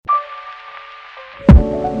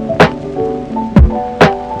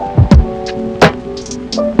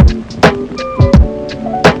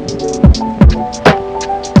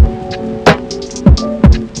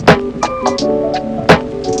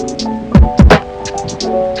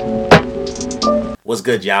What's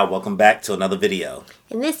good, y'all? Welcome back to another video.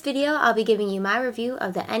 In this video, I'll be giving you my review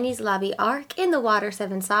of the Enies Lobby Arc in the Water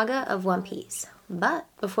 7 saga of One Piece. But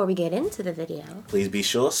before we get into the video, please be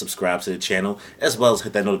sure to subscribe to the channel, as well as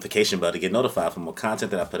hit that notification bell to get notified for more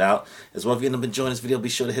content that I put out. As well, if you've been enjoying this video, be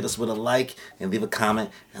sure to hit us with a like and leave a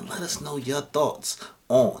comment and let us know your thoughts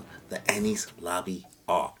on the Enies Lobby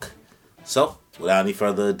Arc. So, without any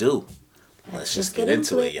further ado, let's just get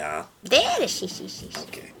into it, y'all. There she.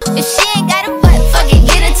 Okay. If she ain't got a butt, fucking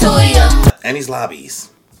get into it, yo. Enies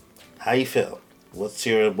Lobbies. How you feel? What's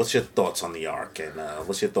your thoughts on the arc, and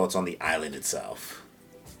what's your thoughts on the island itself?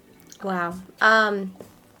 Wow. I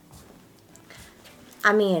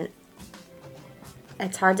mean,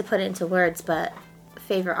 it's hard to put it into words, but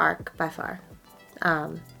favorite arc by far.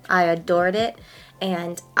 I adored it,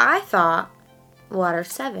 and I thought Water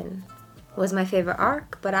 7 was my favorite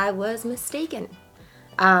arc, but I was mistaken.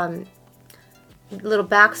 Little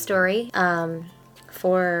backstory,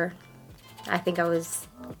 I think I was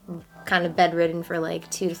kind of bedridden for like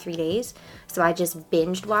 2 to 3 days, so I just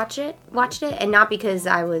watched it, and not because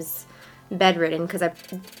I was bedridden, because I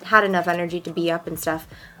had enough energy to be up and stuff,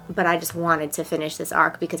 but I just wanted to finish this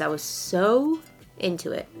arc because I was so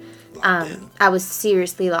into it. I was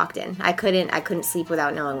seriously locked in. I couldn't sleep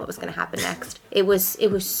without knowing what was going to happen next. It was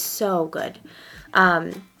so good.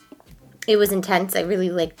 It was intense. I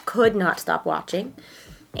really could not stop watching,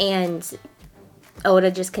 and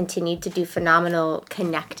Oda just continued to do phenomenal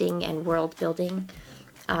connecting and world building.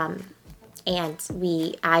 And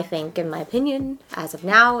I think, in my opinion, as of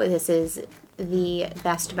now, this is the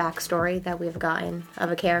best backstory that we've gotten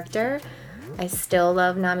of a character. I still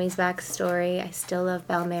love Nami's backstory. I still love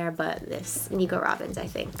Belmare, but this Nico Robins, I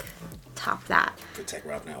think, topped that. Protect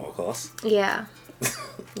Robin at all costs. Yeah.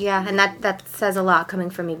 Yeah, and that says a lot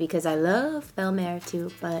coming from me because I love Belmare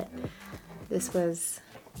too, but this was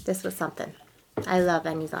something. I love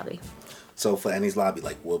Enies Lobby. So for Enies Lobby,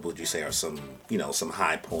 what would you say are some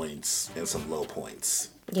high points and some low points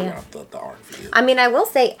throughout the arc for you? I mean, I will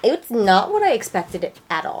say it's not what I expected it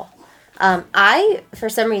at all. For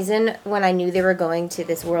some reason, when I knew they were going to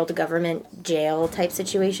this world government jail type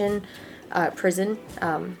situation, prison,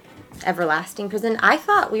 everlasting prison,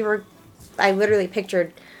 I literally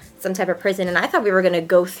pictured some type of prison, and I thought we were going to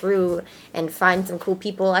go through and find some cool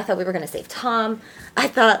people. I thought we were going to save Tom. I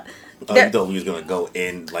thought... you thought we was going to go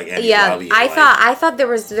in, Enies Lobby? I thought there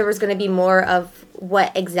was going to be more of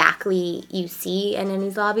what exactly you see in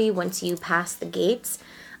Enies Lobby once you pass the gates.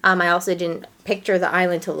 I also didn't picture the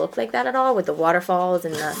island to look like that at all, with the waterfalls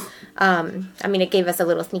and the... it gave us a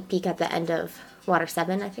little sneak peek at the end of Water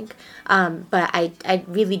 7, I think. But I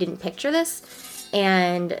really didn't picture this,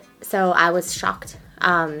 and so I was shocked.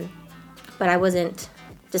 But I wasn't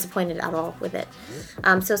disappointed at all with it.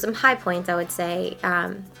 So some high points, I would say.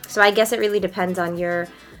 So I guess it really depends on your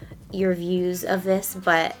views of this,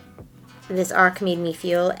 but this arc made me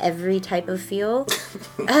feel every type of feel.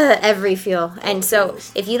 Every feel. And so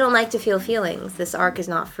if you don't like to feel feelings, this arc is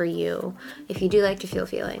not for you. If you do like to feel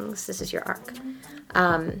feelings, this is your arc.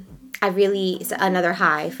 Another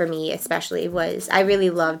high for me especially was, I really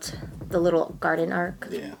loved the little garden arc.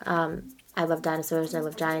 Yeah. I love dinosaurs, I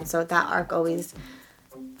love giants, so that arc always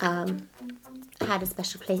had a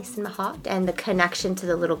special place in my heart. And the connection to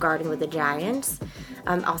the little garden with the giants,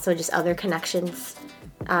 also just other connections,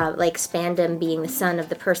 like Spandam being the son of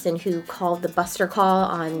the person who called the Buster Call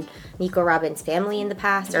on Nico Robin's family in the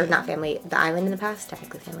past, or not family, the island in the past,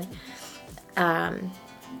 technically family.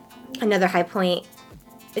 Another high point,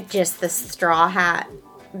 just the Straw Hat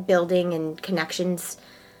building and connections,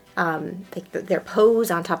 their pose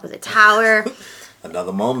on top of the tower.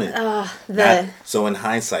 Another moment. So in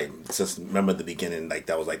hindsight, just remember the beginning,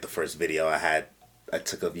 that was the first video I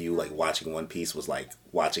took of you watching One Piece was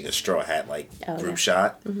watching a Straw Hat group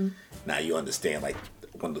shot. Mm-hmm. Now you understand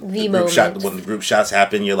when the group shots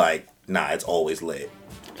happen, you're like, nah, it's always lit.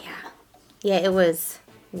 Yeah, it was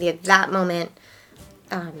that moment.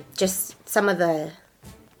 Just some of the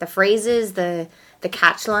phrases, the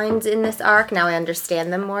catch lines in this arc. Now I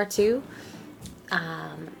understand them more too.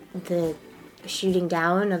 The shooting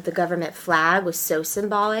down of the government flag was so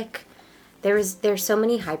symbolic. There's so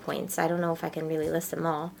many high points. I don't know if I can really list them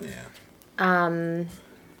all. Yeah.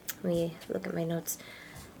 Let me look at my notes.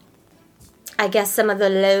 I guess some of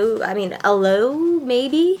the a low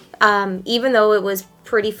maybe. Even though it was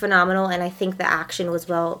pretty phenomenal and I think the action was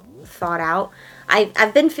well thought out.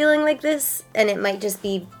 I've been feeling like this, and it might just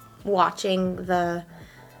be watching the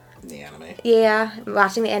anime. Yeah,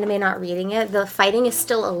 watching the anime, not reading it. The fighting is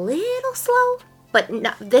still a little slow, but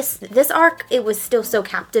no, this arc, it was still so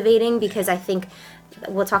captivating because I think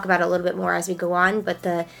we'll talk about it a little bit more as we go on, but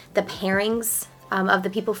the pairings of the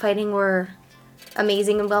people fighting were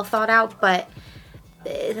amazing and well thought out, but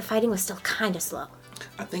the fighting was still kind of slow.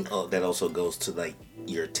 I think that also goes to like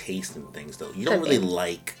your taste in things, though. You don't really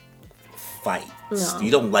like fights. No.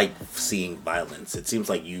 You don't like seeing violence. It seems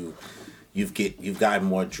like you've gotten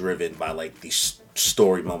more driven by like these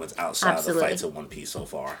story moments outside of the fights in One Piece so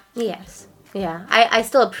far. Yes. Yeah. I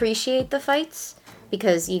still appreciate the fights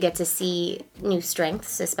because you get to see new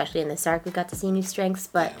strengths, especially in this arc. We got to see new strengths,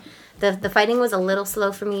 but the fighting was a little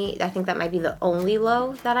slow for me. I think that might be the only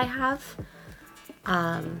low that I have.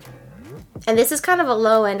 And this is kind of a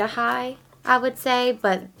low and a high, I would say,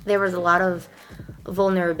 but there was a lot of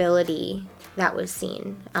vulnerability that was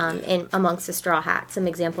seen in amongst the Straw Hats. Some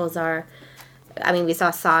examples are, I mean, we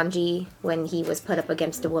saw Sanji when he was put up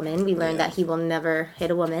against a woman. We learned that he will never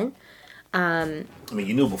hit a woman. I mean,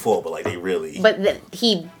 you knew before, but like they really... But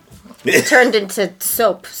he turned into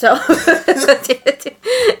soap, so...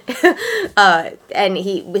 and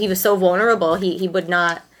he was so vulnerable, he would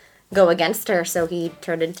not go against her, so he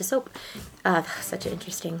turned into soap. Such an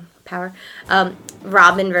interesting power.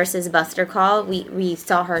 Robin versus Buster Call, we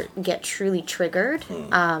saw her get truly triggered.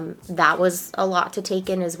 That was a lot to take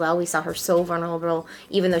in as well. We saw her so vulnerable,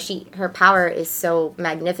 even though her power is so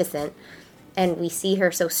magnificent, and we see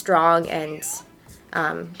her so strong and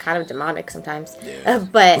kind of demonic sometimes.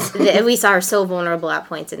 But we saw her so vulnerable at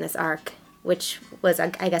points in this arc, which was, I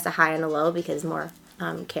guess, a high and a low because more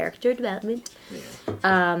character development.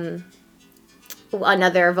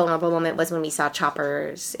 Another vulnerable moment was when we saw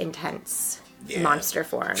Chopper's intense monster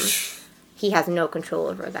form. He has no control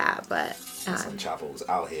over that, but... Chopper was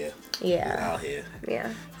out here. Yeah. Out here.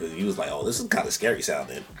 Yeah. He was like, oh, this is kind of scary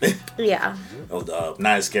sounding. Yeah.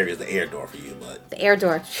 Not as scary as the air door for you, but... The air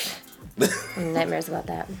door. Nightmares about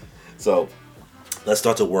that. So, let's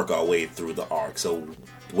start to work our way through the arc. So,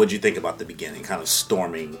 what did you think about the beginning, kind of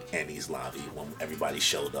storming Enies Lobby when everybody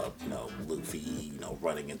showed up? You know, Luffy,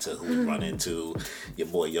 running into who we run into, your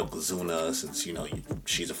boy Yokozuna, since,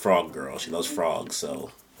 she's a frog girl. She loves frogs, so...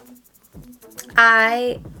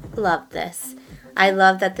 I love this. I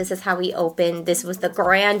love that this is how we opened. This was the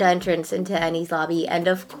grand entrance into Enies Lobby. And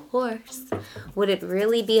of course, would it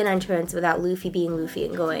really be an entrance without Luffy being Luffy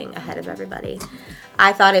and going ahead of everybody?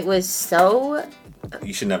 I thought it was so...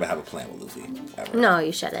 You should never have a plan with Luffy, ever. No,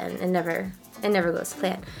 you shouldn't. It never goes to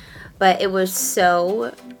plan. But it was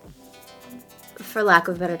so, for lack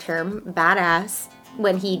of a better term, badass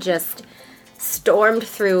when he just stormed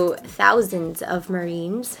through thousands of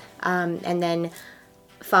Marines, and then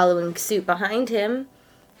following suit behind him,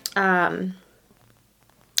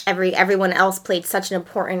 everyone else played such an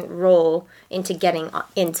important role into getting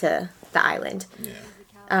into the island.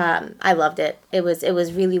 I loved it. It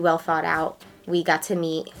was really well thought out. We got to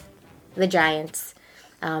meet the giants,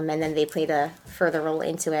 and then they played a further role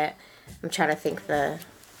into it. I'm trying to think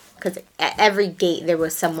because at every gate there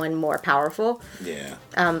was someone more powerful. Yeah.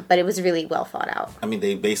 But it was really well thought out. I mean,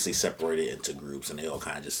 they basically separated into groups, and they all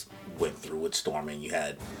kind of just went through with storming. You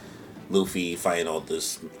had Luffy fighting all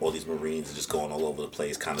these Marines and just going all over the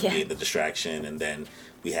place, kind of being the distraction, and then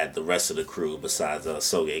we had the rest of the crew besides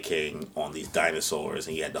Soge King on these dinosaurs,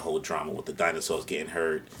 and you had the whole drama with the dinosaurs getting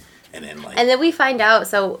hurt, and then we find out.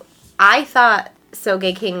 So I thought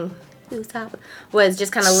Soge King was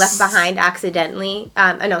just kind of left behind accidentally.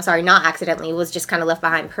 No, sorry, not accidentally. Was just kind of left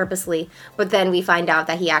behind purposely. But then we find out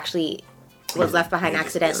that he actually was left behind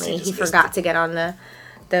accidentally. He forgot to get on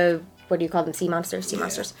the what do you call them? Sea monsters. Sea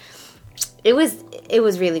monsters. It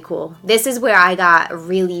was really cool. This is where I got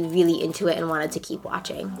really, really into it and wanted to keep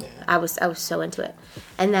watching. Yeah. I was so into it.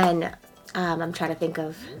 And then I'm trying to think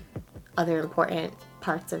of other important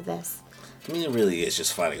parts of this. I mean, it really is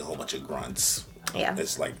just fighting a whole bunch of grunts. Yeah.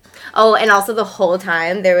 It's like... Oh, and also the whole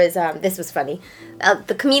time there was, this was funny.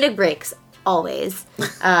 The comedic breaks, always.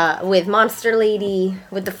 With Monster Lady,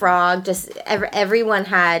 with the frog, just everyone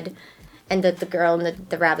had... And the girl and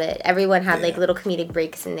the rabbit, everyone had like little comedic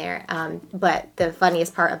breaks in there. But the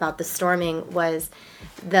funniest part about the storming was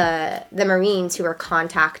the Marines who were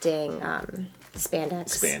contacting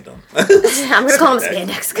Spandex. Spandam. I'm going to call them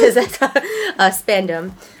Spandex because that's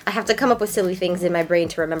Spandam. I have to come up with silly things in my brain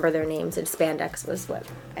to remember their names, and Spandex was what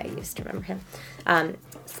I used to remember him.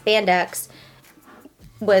 Spandex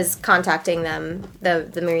was contacting them,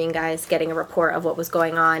 the Marine guys, getting a report of what was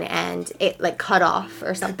going on, and it like cut off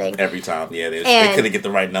or something. Every time, they couldn't get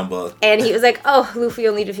the right number. And he was like, "Oh, Luffy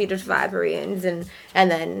only defeated 5 Marines," and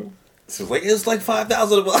then so it was like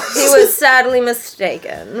 5,000 of us. He was sadly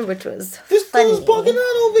mistaken, which was this funny. This bugging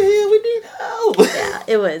out over here. We need help. Yeah,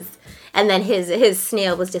 it was. And then his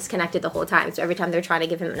snail was disconnected the whole time. So every time they're trying to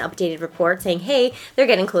give him an updated report saying, "Hey, they're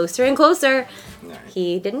getting closer and closer,"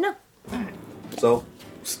 he didn't know. So,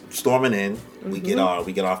 storming in, we get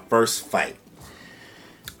our first fight,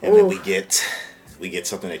 and then we get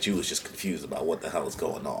something that you was just confused about what the hell is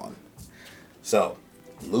going on. So,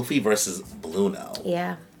 Luffy versus Bluno.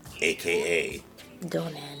 Yeah. AKA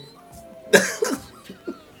Doman.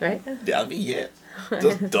 Right? I mean, yeah.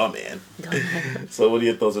 Just dumb man. So what are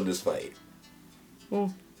your thoughts on this fight?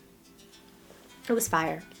 It was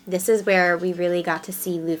fire. This is where we really got to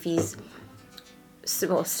see Luffy's...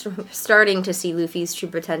 starting to see Luffy's true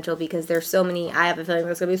potential, because there's so many... I have a feeling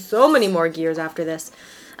there's going to be so many more gears after this.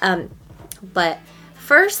 But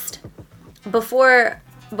first, before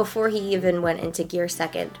he even went into gear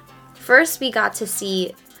second, first we got to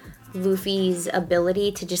see Luffy's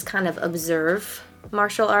ability to just kind of observe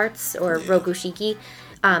martial arts, or Rokushiki.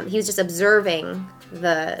 He was just observing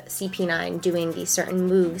the CP9 doing these certain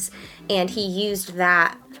moves, and he used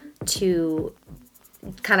that to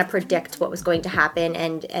kind of predict what was going to happen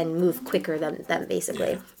and move quicker than them,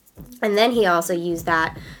 basically. Yeah. And then he also used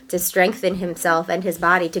that to strengthen himself and his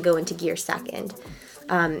body to go into gear second.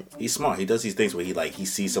 He's smart. He does these things where he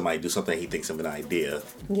sees somebody do something, he thinks of an idea.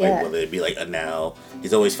 Yeah. Like whether it be like a now.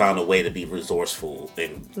 He's always found a way to be resourceful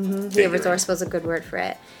and Yeah, resourceful is a good word for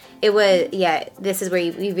it. It was, yeah, this is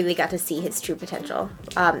where we really got to see his true potential.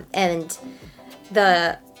 And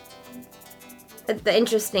the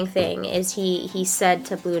interesting thing is he said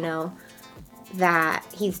to Bluno that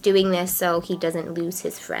he's doing this so he doesn't lose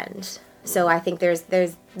his friend. So I think there's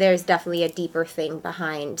definitely a deeper thing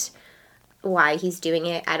behind why he's doing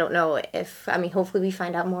it. I don't know hopefully we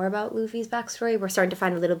find out more about Luffy's backstory. We're starting to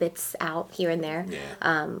find little bits out here and there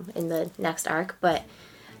in the next arc, but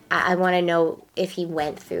I want to know if he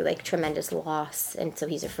went through like tremendous loss and so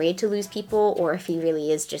he's afraid to lose people, or if he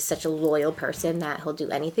really is just such a loyal person that he'll do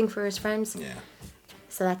anything for his friends. Yeah.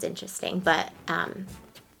 So that's interesting, but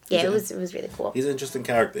it was really cool. He's an interesting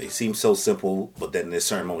character. He seems so simple, but then there's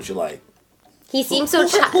certain moments you're like, he seems so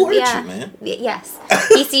childish. You, man? Yes,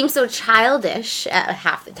 he seems so childish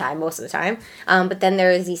half the time, most of the time. But then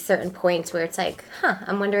there is these certain points where it's like,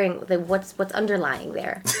 I'm wondering what's underlying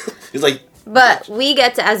there. He's like, but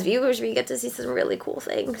as viewers, we get to see some really cool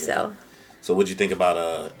things. Yeah. So what'd you think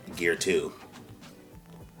about Gear 2?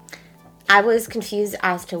 I was confused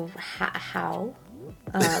as to how.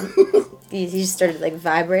 He just started like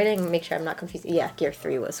vibrating. Make sure I'm not confused. Yeah, Gear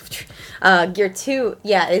 3 was. Gear 2,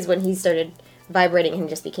 is when he started vibrating and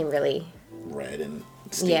just became really red and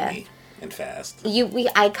steamy and fast.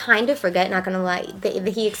 I kind of forget, not gonna lie.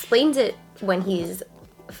 He explains it when he's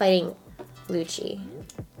fighting Lucci.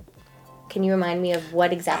 Can you remind me of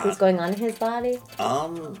what exactly is going on in his body?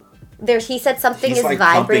 He said something is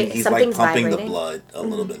vibrating. He's like pumping the blood a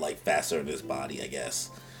little bit like faster in his body, I guess.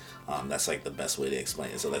 That's like the best way to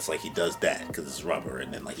explain it. So that's like he does that because it's rubber,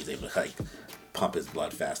 and then like he's able to like pump his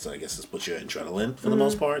blood faster. I guess is put your adrenaline for the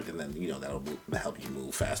most part, and then that'll help you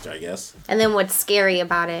move faster, I guess. And then what's scary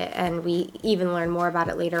about it, and we even learn more about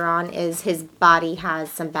it later on, is his body has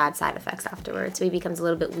some bad side effects afterwards. So he becomes a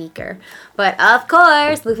little bit weaker. But of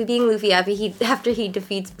course, Luffy being Luffy, after he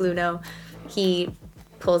defeats Bluno, he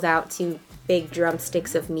pulls out 2 big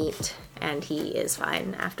drumsticks of meat, and he is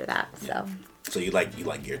fine after that. So. So you like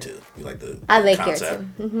Gear 2? You like the I like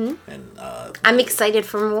concept? Gear 2. Mm-hmm. And I'm excited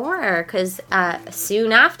for more because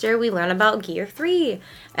soon after we learn about Gear 3,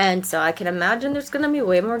 and so I can imagine there's gonna be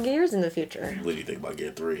way more gears in the future. What do you think about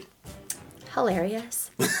Gear 3?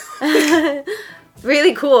 Hilarious,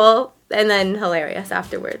 really cool, and then hilarious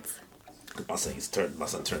afterwards. My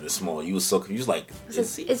son turned this small. You was so confused. Like,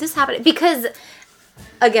 is this happening? Because.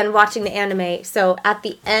 Again, watching the anime, so at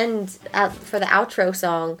the end, for the outro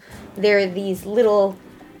song, there are these little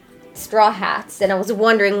straw hats, and I was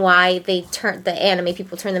wondering why the anime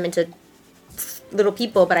people turn them into little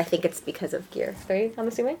people, but I think it's because of Gear 3, I'm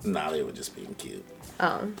assuming? Nah, they were just being cute.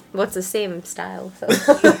 Well, it's the same style, so.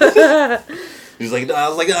 He's like, no, I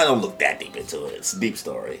was like, I don't look that deep into it. It's a deep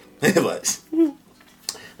story. But,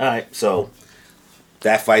 alright, so,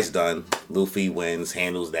 that fight's done. Luffy wins,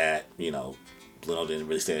 handles that, Bluno didn't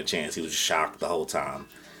really stand a chance. He was shocked the whole time.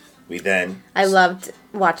 I loved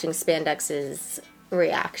watching Spandex's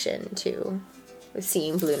reaction to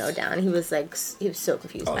seeing Bluno down. He was so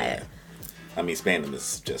confused by it. I mean, Spandam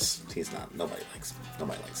is just, nobody likes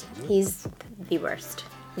him. He's the worst.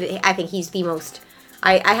 I think he's the most,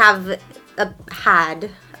 I have had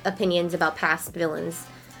opinions about past villains,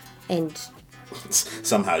 and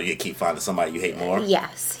somehow you keep finding somebody you hate more.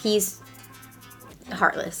 Yes, he's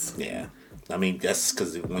heartless. Yeah. I mean, that's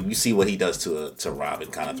because when you see what he does to Robin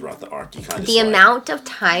kind of throughout the arc, you kind of the amount of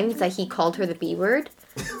times that he called her the B word,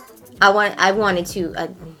 I wanted to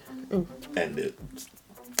end it.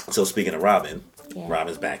 So speaking of Robin,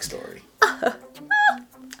 Robin's backstory.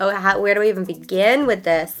 where do we even begin with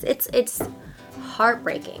this? It's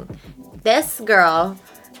heartbreaking. This girl,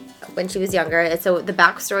 when she was younger, so the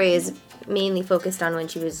backstory is mainly focused on when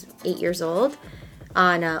she was 8 years old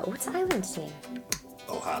on, what's the island's name?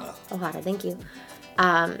 Ohana, thank you.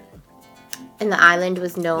 And the island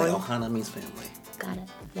was known... Like Ohana means family. Got it.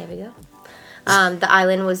 There we go. The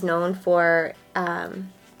island was known for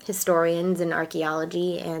historians and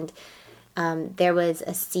archaeology, and there was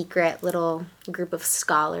a secret little group of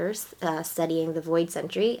scholars studying the Void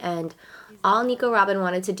Century, and all Nico Robin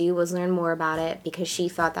wanted to do was learn more about it because she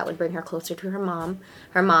thought that would bring her closer to her mom.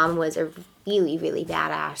 Her mom was a really, really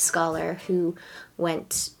badass scholar who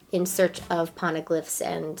went in search of poneglyphs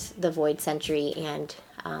and the Void Century, and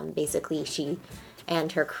basically she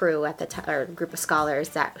and her crew at the time, or group of scholars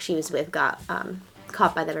that she was with, got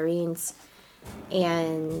caught by the Marines,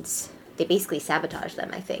 and they basically sabotaged them,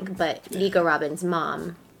 I think. But Nico Robin's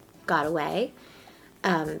mom got away.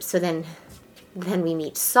 So then we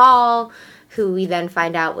meet Saul, who we then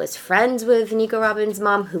find out was friends with Nico Robin's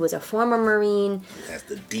mom, who was a former Marine. Who has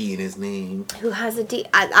the D in his name. Who has a D?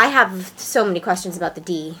 I have so many questions about the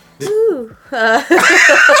D. Ooh.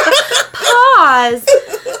 Pause.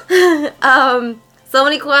 So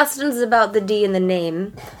many questions about the D in the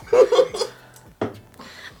name.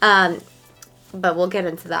 But we'll get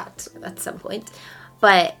into that at some point.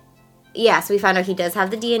 But yeah, so we found out he does have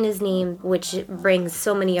the D in his name, which brings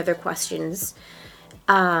so many other questions.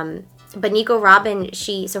 But Nico Robin,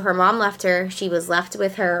 so her mom left her. She was left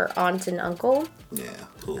with her aunt and uncle. Yeah,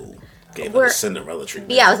 who gave her the Cinderella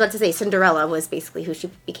treatment. Yeah, I was about to say Cinderella was basically who she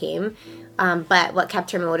became. But what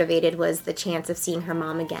kept her motivated was the chance of seeing her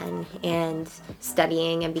mom again and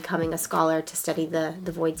studying and becoming a scholar to study the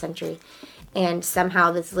Void Century. And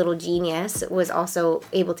somehow this little genius was also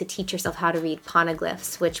able to teach herself how to read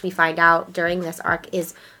poneglyphs, which we find out during this arc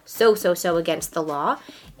is so against the law.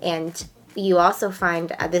 And you also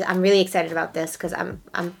find, I'm really excited about this because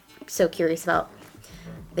I'm so curious about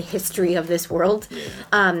the history of this world.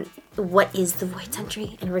 Yeah. What is the Void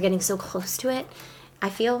Century? And we're getting so close to it. I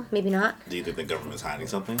feel, maybe not. Do you think the government's hiding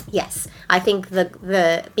something? Yes. I think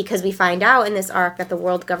because we find out in this arc that the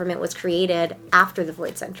world government was created after the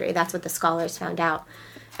Void Century. That's what the scholars found out.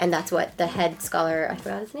 And that's what the head scholar, I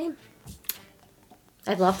forgot his name.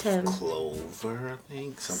 I loved him. Clover, I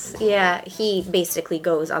think. Something yeah, he basically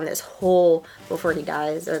goes on this whole, before he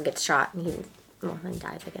dies or gets shot, and he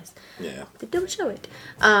dies, I guess. Yeah. They don't show it.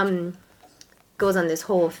 Goes on this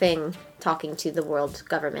whole thing talking to the world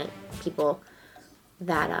government people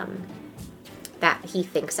that he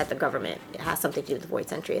thinks that the government has something to do with the Void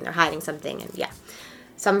Century and they're hiding something, and yeah.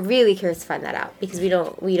 So I'm really curious to find that out because we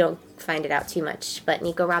don't find it out too much, but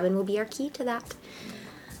Nico Robin will be our key to that.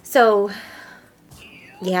 So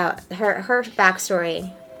yeah, her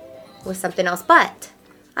backstory was something else, but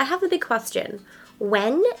I have a big question.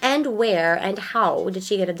 When and where and how did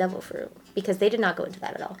she get a devil fruit? Because they did not go into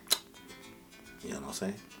that at all. You know what I'm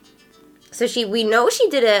saying? So we know she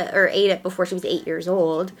did it or ate it before she was 8 years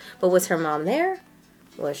old, but was her mom there?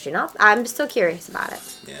 Was she not? I'm still curious about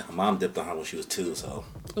it. Yeah, her mom dipped on her when she was 2, so.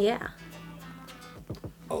 Yeah.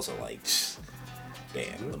 Also, like,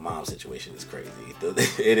 damn, the mom situation is crazy.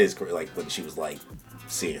 It is like when she was like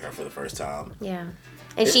seeing her for the first time. Yeah.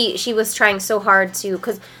 And she was trying so hard to,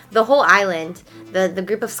 because the whole island, the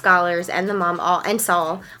group of scholars and the mom, and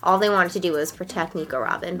Saul, all they wanted to do was protect Nico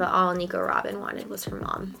Robin, but all Nico Robin wanted was her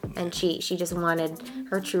mom. And she just wanted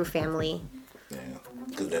her true family. Yeah.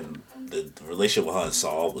 Because then the relationship with her and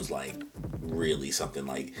Saul was like really something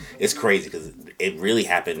like, it's crazy because it really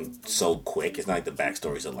happened so quick. It's not like the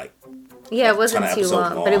backstories are like, yeah, it wasn't too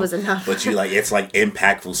long, but it was enough. But you like, it's like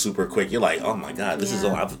impactful, super quick. You're like, oh my god, this is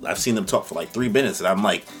all. I've seen them talk for like 3 minutes, and I'm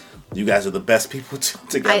like, you guys are the best people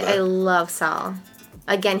together. I love Saul.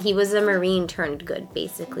 Again, he was a Marine turned good.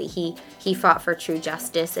 Basically, he fought for true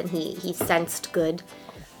justice, and he sensed good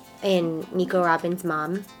in Nico Robin's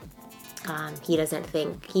mom. He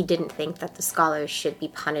didn't think that the scholars should be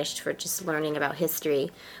punished for just learning about history,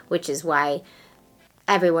 which is why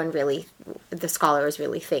the scholars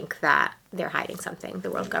really think that they're hiding something, the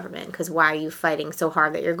world government, because why are you fighting so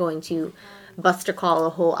hard that you're going to buster call a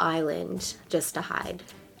whole island just to hide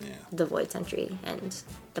the Void Century and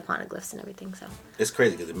the poneglyphs and everything? So it's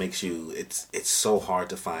crazy because it makes you, it's so hard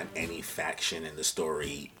to find any faction in the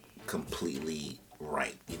story completely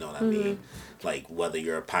right, you know what I mean? Like, whether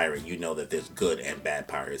you're a pirate, you know that there's good and bad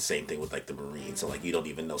pirates. Same thing with like the Marines. So like, you don't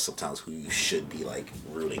even know sometimes who you should be like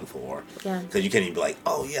rooting for. Yeah. Because you can't even be like,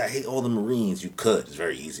 oh yeah, I hate all the Marines. You could. It's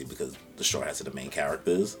very easy because the show has the main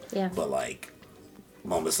characters. Yeah. But like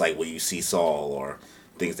moments like where you see Saul or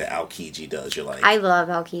things that Aokiji does, you're like, I love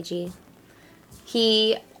Aokiji.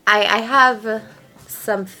 I have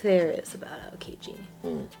some theories about Aokiji.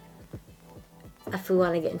 If we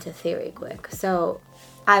want to get into theory quick. So,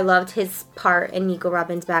 I loved his part in Nico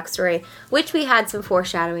Robin's backstory, which we had some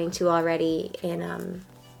foreshadowing to already in,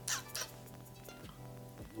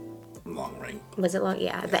 Long Ring. Was it Long?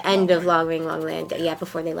 Yeah, the end of Long Ring, Long Land. Yeah,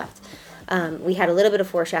 before they left. We had a little bit of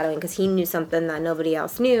foreshadowing because he knew something that nobody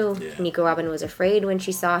else knew. Yeah. Nico Robin was afraid when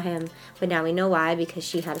she saw him, but now we know why, because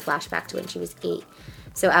she had a flashback to when she was 8.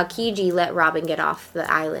 So Aokiji let Robin get off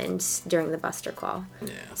the island during the Buster Call.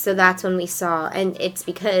 Yeah. So that's when we saw, and it's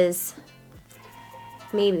because,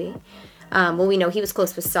 maybe, well, we know he was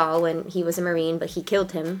close with Saul when he was a Marine, but he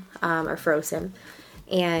killed him, or froze him.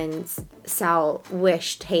 And Saul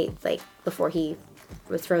wished, hey, like, before he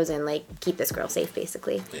was frozen, like, keep this girl safe,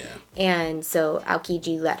 basically. Yeah. And so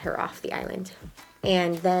Aokiji let her off the island.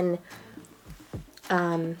 And then,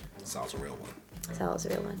 Saul's a real one. Saul's a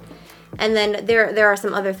real one. And then there are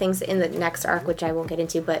some other things in the next arc, which I won't get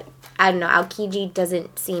into, but I don't know, Aokiji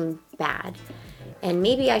doesn't seem bad. And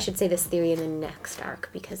maybe I should say this theory in the next arc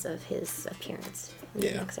because of his appearance in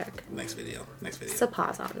the next arc. Next video. So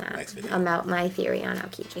pause on that. Next video. About my theory on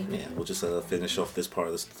Aokiji. Yeah, we'll just finish off this part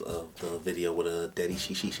of the video with a Daddy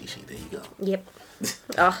Shishi. There you go. Yep.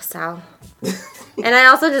 Oh, Sal. And I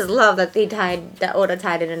also just love that that Oda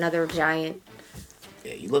tied in another giant.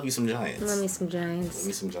 Yeah, you love you some giants. Love me some giants. Love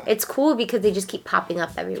me some giants. It's cool because they just keep popping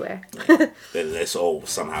up everywhere. Yeah. It's all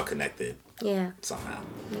somehow connected. Yeah. Somehow.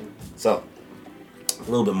 So, a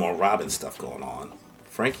little bit more Robin stuff going on.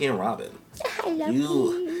 Frankie and Robin. I love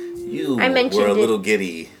You I mentioned were a it. little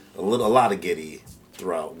giddy, a lot of giddy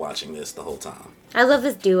throughout watching this the whole time. I love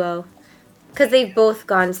this duo. Because they've both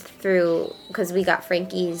gone through, because we got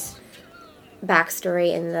Frankie's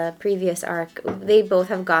backstory in the previous arc. They both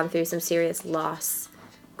have gone through some serious loss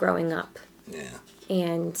growing up. Yeah.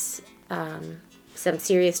 And some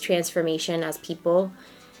serious transformation as people.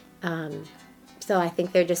 So I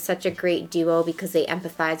think they're just such a great duo because they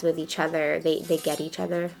empathize with each other. They get each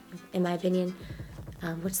other, in my opinion.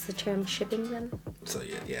 What's the term? Shipping them? So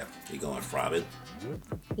yeah. You going Frobin?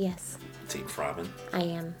 Yes, Team Frobin? I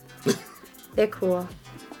am. They're cool.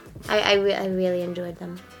 I really enjoyed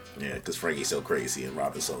them. Yeah, because Frankie's so crazy and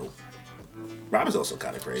Robin's also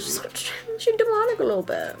kind of crazy. She's demonic a little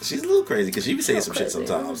bit. She's a little crazy because she be saying some crazy. shit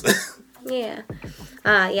sometimes. Yeah.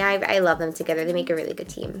 I love them together. They make a really good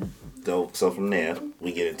team. So from there,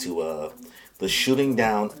 we get into the shooting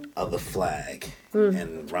down of the flag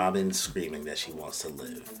and Robin screaming that she wants to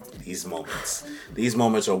live. These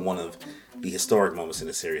moments are one of the historic moments in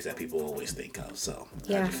the series that people always think of. So,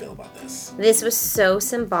 how do you feel about this? This was so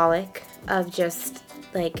symbolic of just,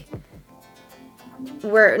 like,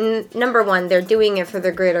 number one, they're doing it for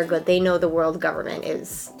the greater good. They know the world government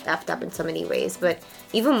is effed up in so many ways, but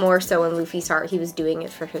even more so in Luffy's heart, he was doing it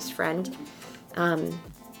for his friend.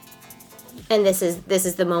 And this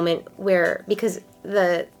is the moment where, because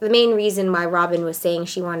the main reason why Robin was saying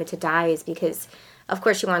she wanted to die is because, of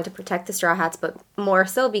course, she wanted to protect the Straw Hats, but more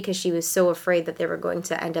so because she was so afraid that they were going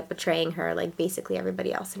to end up betraying her, like basically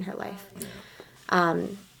everybody else in her life.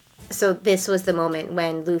 So this was the moment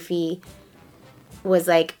when Luffy was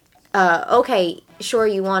like, okay, sure,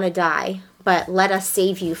 you want to die, but let us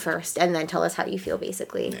save you first, and then tell us how you feel,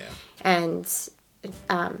 basically. Yeah. And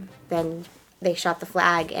then they shot the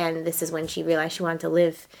flag, and this is when she realized she wanted to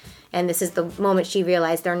live. And this is the moment she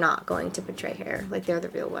realized they're not going to betray her. Like, they're the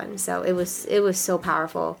real one. So it was so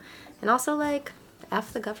powerful. And also, like,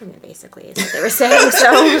 F the government, basically, is what they were saying.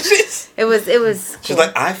 So it was cool. She's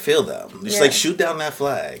like, I feel them. Just like, shoot down that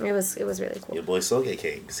flag. It was really cool. Your boy Soge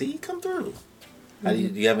King. See, come through. Do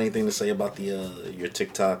you have anything to say about your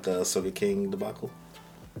TikTok Soge King debacle?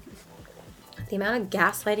 The amount of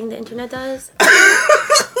gaslighting the internet does?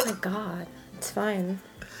 Oh my god. It's fine.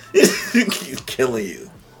 He's killing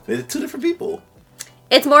you. They're two different people.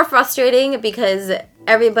 It's more frustrating because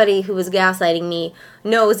everybody who was gaslighting me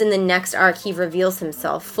knows in the next arc he reveals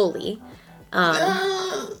himself fully.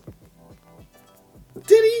 Did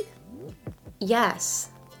he? Yes.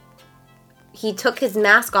 He took his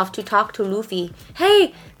mask off to talk to Luffy.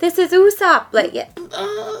 Hey, this is Usopp. Like, yeah.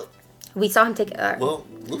 We saw him take it. Well,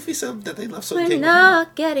 Luffy said that they left Soge We're King.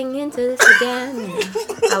 not getting into this again.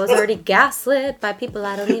 I was already gaslit by people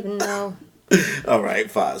I don't even know. All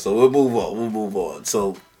right, fine. So we'll move on.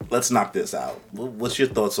 So let's knock this out. What's your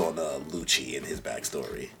thoughts on Lucci and his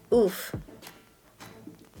backstory? Oof.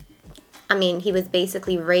 I mean, he was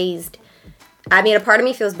basically raised. I mean, a part of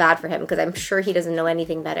me feels bad for him because I'm sure he doesn't know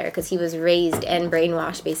anything better because he was raised and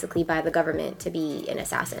brainwashed basically by the government to be an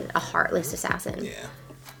assassin, a heartless assassin. Yeah.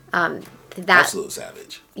 Absolute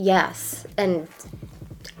savage. Yes. And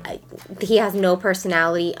he has no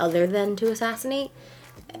personality other than to assassinate.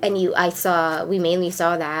 And we mainly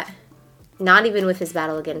saw that, not even with his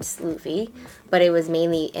battle against Luffy, but it was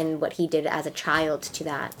mainly in what he did as a child to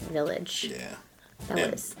that village. Yeah.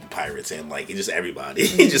 That was pirates and like just everybody.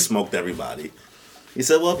 He just smoked everybody. He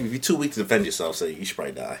said, well, if you're too weak to defend yourself, so you should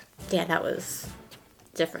probably die. Yeah, that was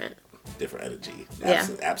different. Different energy. Yeah.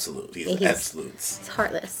 Absolute. He's absolutes. He's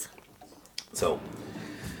heartless. So,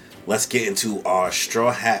 let's get into our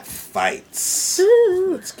Straw Hat fights.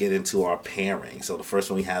 Ooh. Let's get into our pairing. So, the first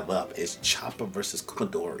one we have up is Chopper versus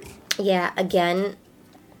Kumadori. Yeah, again,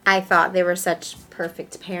 I thought they were such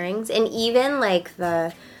perfect pairings. And even, like,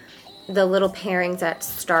 the little pairings that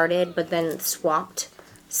started but then swapped.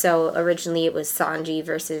 So, originally it was Sanji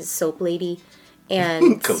versus Soap Lady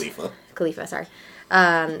and... Khalifa, sorry.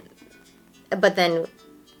 But then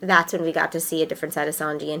that's when we got to see a different side of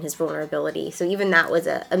Sanji and his vulnerability. So even that was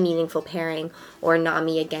a meaningful pairing. Or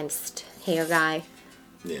Nami against Hair Guy.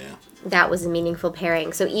 Yeah. That was a meaningful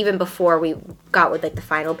pairing. So even before we got with like the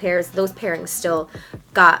final pairs, those pairings still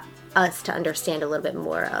got us to understand a little bit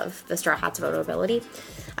more of the Straw Hat's vulnerability.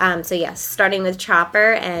 So yes, starting with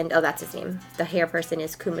Chopper and... Oh, that's his name. The hair person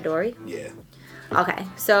is Kumadori. Yeah. Okay,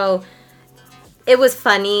 so it was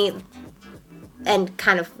funny and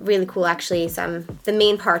kind of really cool, actually. The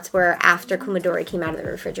main parts were after Kumadori came out of the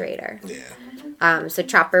refrigerator. Yeah. So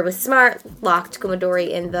Chopper was smart, locked Kumadori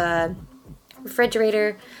in the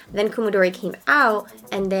refrigerator. Then Kumadori came out,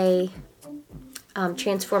 and they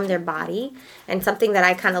transformed their body. And something that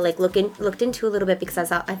I kind of like looked into a little bit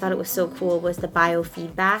because I thought it was so cool was the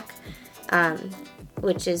biofeedback,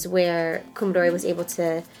 which is where Kumadori was able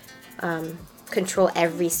to control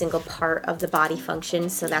every single part of the body function.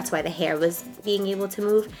 So that's why the hair was being able to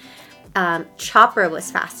move. Chopper was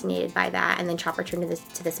fascinated by that, and then Chopper turned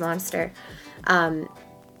into this monster.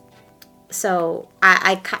 So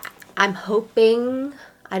I'm hoping...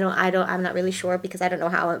 I'm not really sure because I don't know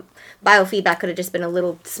how biofeedback could have just been a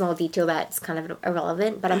little small detail that's kind of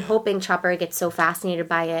irrelevant. But I'm hoping Chopper gets so fascinated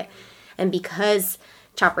by it, and because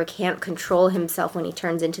Chopper can't control himself when he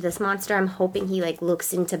turns into this monster, I'm hoping he like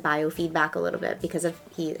looks into biofeedback a little bit because of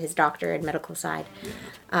his doctor and medical side.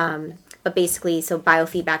 But basically, so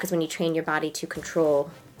biofeedback is when you train your body to control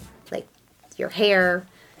like your hair,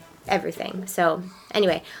 everything. So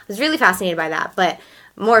anyway, I was really fascinated by that, but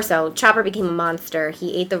more so, Chopper became a monster.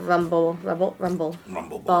 He ate the rumble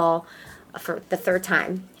ball for the third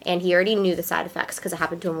time, and he already knew the side effects because it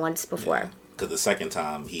happened to him once before. Because the second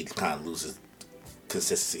time, he kind of loses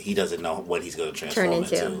consistency. He doesn't know what he's going to transform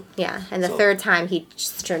into. Yeah, and the third time, he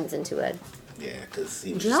just turns into a... Yeah, because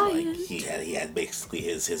he was just like, he had basically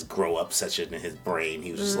his grow up session in his brain.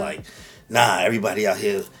 He was just like, nah, everybody out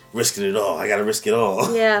here risking it all. I got to risk it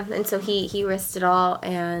all. Yeah, and so he risked it all,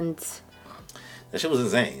 and... That shit was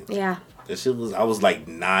insane. Yeah. I was like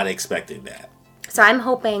not expecting that. So I'm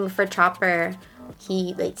hoping for Chopper,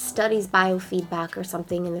 he like studies biofeedback or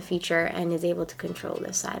something in the future and is able to control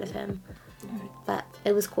this side of him. But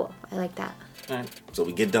it was cool. I like that. Alright. So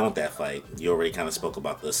we get done with that fight. You already kind of spoke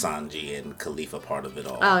about the Sanji and Khalifa part of it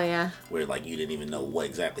all. Oh yeah. Where like you didn't even know what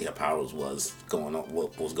exactly her powers was going on,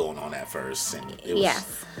 what was going on at first, and it was.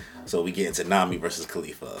 Yes. So we get into Nami versus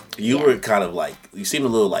Khalifa. You were kind of like, you seemed a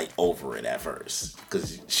little like over it at first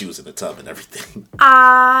because she was in the tub and everything.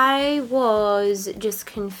 I was just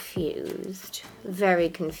confused, very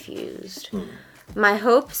confused. My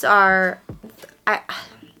hopes are, I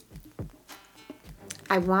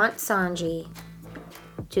want Sanji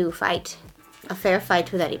to fight a fair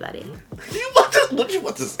fight with anybody. What do you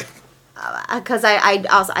want to say? Because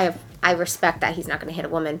I respect that he's not going to hit a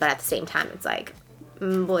woman, but at the same time, it's like,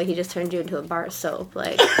 boy, he just turned you into a bar of soap.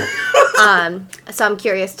 Like, so I'm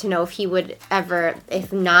curious to know if he would ever,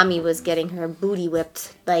 if Nami was getting her booty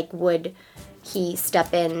whipped, like, would he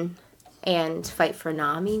step in and fight for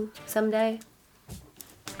Nami someday?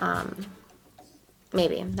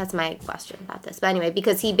 Maybe. That's my question about this. But anyway,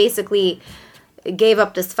 because he basically gave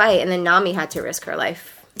up this fight, and then Nami had to risk her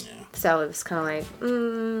life. Yeah. So it was kind of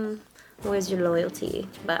like, where's your loyalty?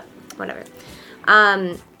 But whatever.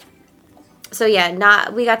 So yeah,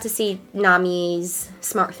 we got to see Nami's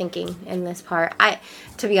smart thinking in this part.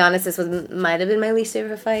 To be honest, this might have been my least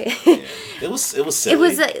favorite fight. Yeah. It was silly. It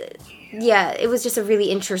was it was just a really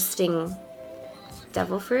interesting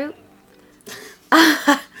devil fruit.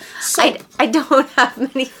 I don't have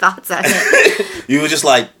many thoughts on it. You were just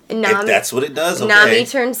like, if that's what it does, okay. Nami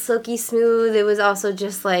turned silky smooth. It was also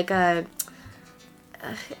just like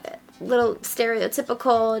little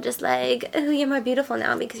stereotypical, just like, oh, you're more beautiful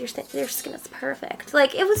now because your skin is perfect.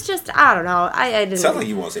 Like, it was just, I don't know. I didn't. Sounds like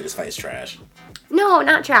you want to say this fight is trash. No,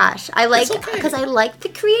 not trash. I like, okay. because I like the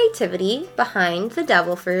creativity behind the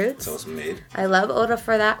devil fruits. So it's mid. I love Oda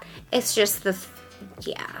for that. It's just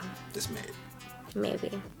yeah. It's mid.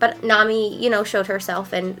 Maybe. But Nami, you know, showed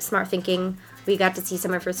herself and smart thinking. We got to see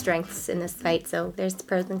some of her strengths in this fight, so there's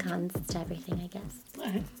pros and cons to everything, I guess.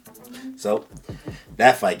 Alright. So,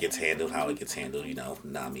 that fight gets handled how it gets handled, you know.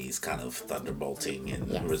 Nami's kind of thunderbolting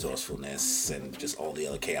and resourcefulness and just all the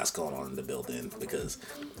other chaos going on in the building. Because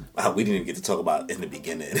we didn't even get to talk about in the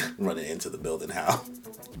beginning, running into the building, how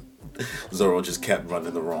Zoro just kept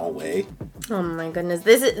running the wrong way. Oh my goodness.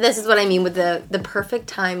 This is what I mean with the perfect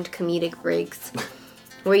timed comedic breaks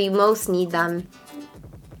where you most need them.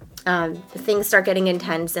 Things start getting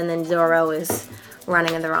intense and then Zoro is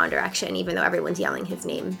running in the wrong direction even though everyone's yelling his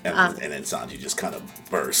name. And then Sanji just kind of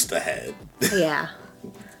burst ahead. Yeah.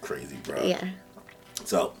 Crazy, bro. Yeah.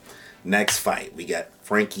 So, next fight, we got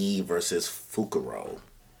Frankie versus Fukuro.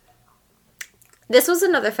 This was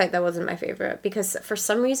another fight that wasn't my favorite because for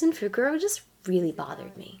some reason Fukuro just really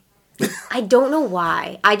bothered me. I don't know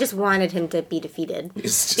why. I just wanted him to be defeated.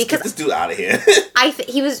 Just get this dude out of here.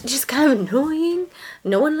 He was just kind of annoying.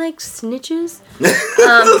 No one likes snitches.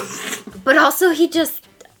 But also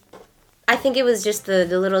I think it was just the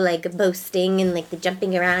little like boasting and like the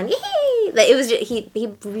jumping around. Yay! Like, it was just, he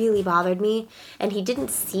really bothered me, and he didn't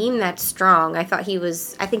seem that strong. I think he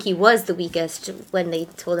was the weakest when they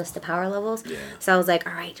told us the power levels. Yeah. So I was like,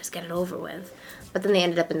 all right, just get it over with. But then they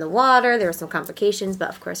ended up in the water. There were some complications, but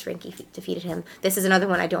of course Frankie defeated him. This is another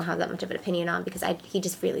one I don't have that much of an opinion on because he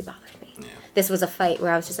just really bothered me. Yeah. This was a fight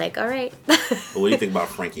where I was just like, all right. But what do you think about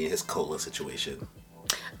Frankie and his cola situation?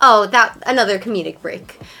 Oh, that another comedic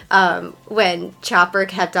break. When Chopper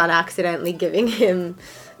kept on accidentally giving him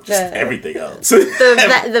everything else.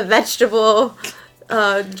 the vegetable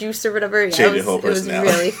juice or whatever. Yeah, Change your whole personality.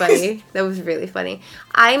 It was really funny. That was really funny.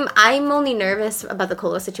 I'm only nervous about the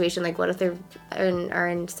cola situation. Like, what if they're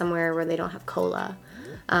in somewhere where they don't have cola?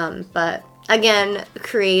 But again,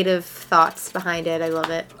 creative thoughts behind it. I love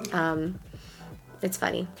it. It's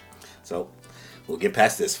funny. So we'll get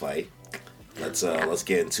past this fight. Let's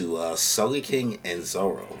get into Sogeking and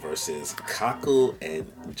Zoro versus Kaku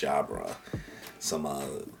and Jabra. A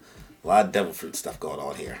lot of devil fruit stuff going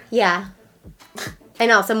on here. Yeah.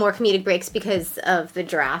 And also more comedic breaks because of the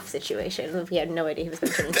giraffe situation. We had no idea he was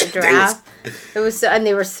going to turn into a giraffe. And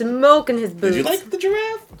they were smoking his boots. Did you like the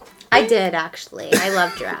giraffe? I did, actually. I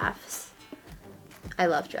love giraffes.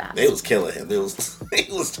 They was killing him. They was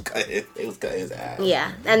cutting his ass.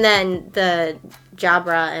 Yeah. And then the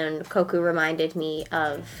Jabra and Koku reminded me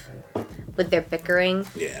of, with their bickering.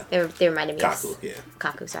 Yeah. They reminded me Kaku, of... yeah.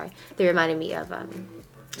 Kaku, sorry. They reminded me of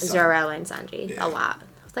Zoro and Sanji a lot.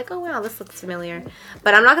 I was like, oh wow, this looks familiar.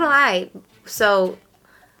 But I'm not gonna lie. So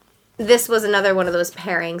this was another one of those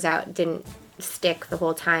pairings that didn't stick the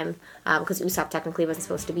whole time because Usopp technically wasn't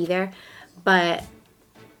supposed to be there. But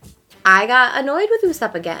I got annoyed with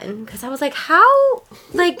Usopp again because I was like, how?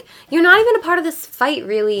 Like, you're not even a part of this fight,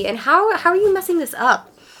 really. And how are you messing this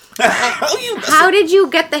up? How did you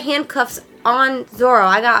get the handcuffs on Zoro?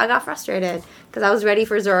 I got frustrated because I was ready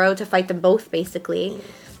for Zoro to fight them both, basically.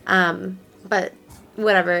 But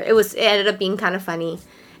whatever. It ended up being kind of funny.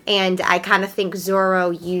 And I kind of think Zoro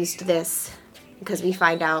used this because we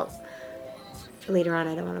find out later on.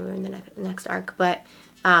 I don't want to ruin the next arc. But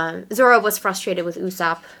Zoro was frustrated with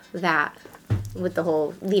Usopp with the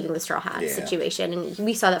whole leaving the Straw Hat situation. And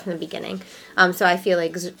we saw that from the beginning. So I feel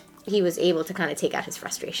like he was able to kind of take out his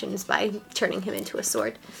frustrations by turning him into a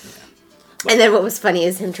sword. And then what was funny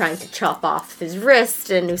is him trying to chop off his wrist,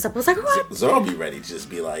 and Usopp was like, what? Zoro be ready to just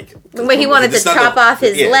be like... When he wanted to chop off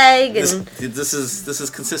his leg. And this is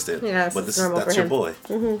consistent. Yeah, but that's your boy.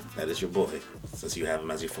 Mm-hmm. That is your boy. Since you have him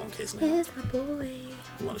as your phone case now. He's my boy.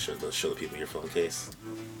 You want to show the people your phone case?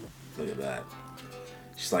 Look at that.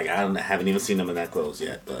 She's like, I haven't even seen them in that clothes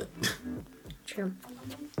yet, but... True.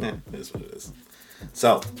 Yeah, it is what it is.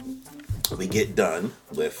 So... we get done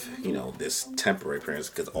with, this temporary appearance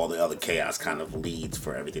because all the other chaos kind of leads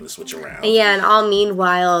for everything to switch around. Yeah, and all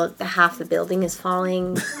meanwhile, half the building is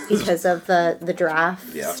falling because of the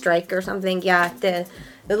giraffe strike or something. Yeah, there's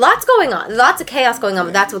lots going on. Lots of chaos going on,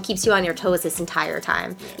 but that's what keeps you on your toes this entire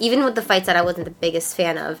time. Yeah. Even with the fights that I wasn't the biggest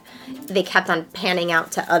fan of, they kept on panning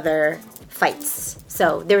out to other fights.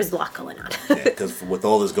 So there's a lot going on. Yeah, because with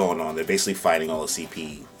all this going on, they're basically fighting all the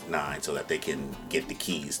CP9 so that they can get the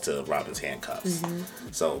keys to Robin's handcuffs.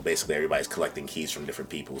 Mm-hmm. So basically everybody's collecting keys from different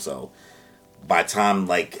people. So by the time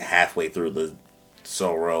halfway through the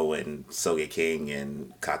Zoro and Sogeking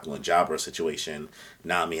and Kaku and Jabra situation,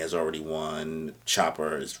 Nami has already won.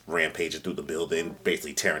 Chopper is rampaging through the building,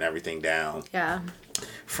 basically tearing everything down. Yeah.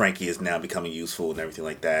 Frankie is now becoming useful and everything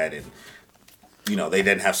like that. And, you know, they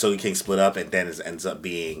then have Sogeking split up, and then it ends up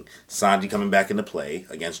being Sanji coming back into play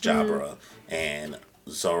against Jabra and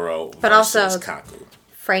Zoro But versus also, Kaku.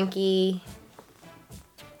 Frankie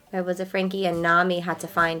and Nami had to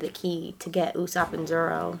find the key to get Usopp and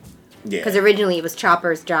Zoro. Yeah. Because originally it was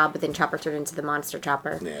Chopper's job, but then Chopper turned into the monster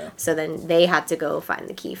Chopper. Yeah. So then they had to go find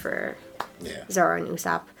the key for Zoro and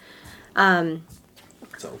Usopp.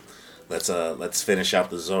 So let's finish out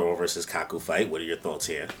the Zoro versus Kaku fight. What are your thoughts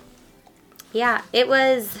here? Yeah, it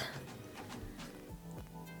was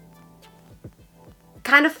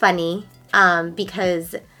kind of funny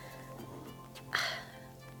because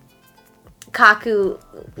Kaku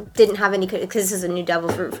didn't have any, because this is a new devil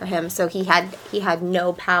fruit for him, so he had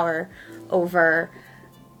no power over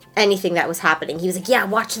anything that was happening. He was like, yeah,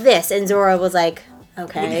 watch this, and Zoro was like,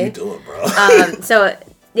 okay. What are you doing, bro? So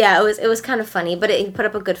yeah, it was kind of funny, but he put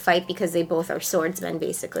up a good fight because they both are swordsmen,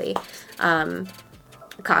 basically.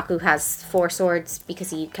 Kaku has 4 swords because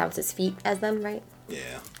he counts his feet as them, right?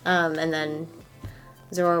 Yeah. And then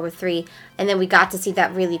Zoro with 3. And then we got to see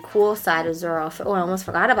that really cool side of Zoro. Oh, I almost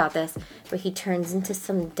forgot about this. Where he turns into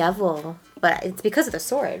some devil. But it's because of the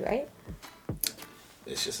sword, right?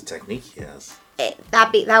 It's just a technique, yes.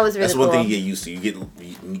 That was really That's cool. one thing you get used to. You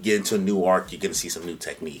get into a new arc, you're going to see some new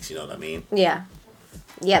techniques, you know what I mean? Yeah.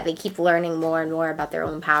 Yeah, they keep learning more and more about their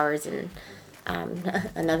own powers, and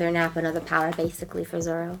another nap, another power, basically, for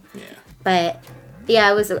Zoro. Yeah. But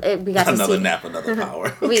yeah, we got to see another nap, another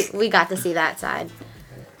power. we got to see that side.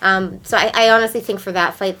 So I honestly think for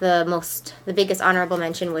that fight, the biggest honorable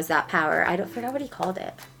mention was that power. I don't forget what he called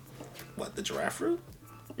it. What, the giraffe fruit?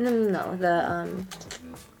 No,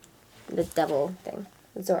 the devil thing,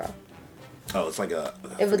 Zoro. Oh, it's like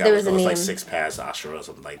There was a name. like 6 pass Ashura or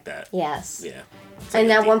something like that. Yes. Yeah.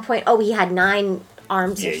 And at one point, he had 9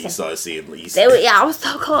 arms. Yeah, or you something. saw see at least. Yeah, it was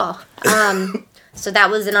so cool. So that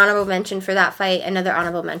was an honorable mention for that fight. Another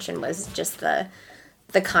honorable mention was just the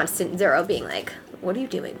constant Zoro being like, "What are you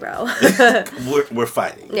doing, bro?" we're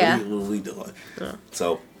fighting. Yeah. What are we doing? Yeah.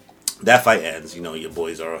 So that fight ends. You know, your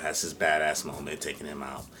boy Zoro has his badass moment, taking him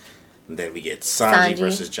out. And then we get Sanji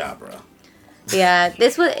versus Jabra. Yeah,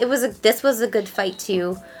 this was a good fight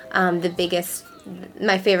too.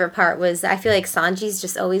 My favorite part was, I feel like Sanji's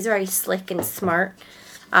just always very slick and smart.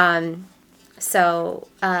 So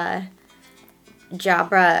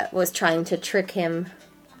Jabra was trying to trick him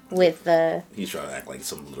with the... He's trying to act like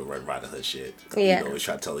some little Red Riding Hood shit. Yeah. He always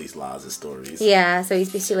try to tell these lies and stories. Yeah, so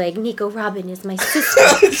he's basically like, Nico Robin is my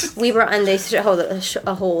sister. We were on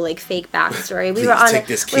a whole like fake backstory. We were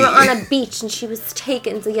on a beach and she was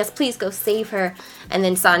taken, so yes, please go save her. And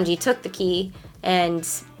then Sanji took the key and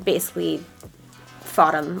basically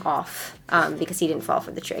fought him off because he didn't fall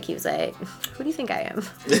for the trick. He was like, who do you think I am?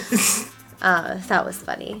 That was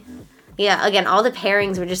funny. Yeah, again, all the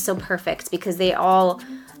pairings were just so perfect because they all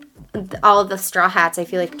of the Straw Hats, I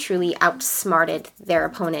feel like, truly outsmarted their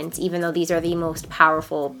opponents, even though these are the most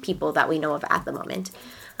powerful people that we know of at the moment.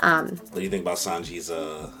 What do you think about Sanji's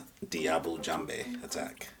Diabu Jambe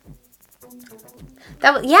attack?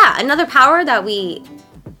 Another power that we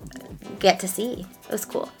get to see. It was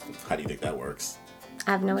cool. How do you think that works?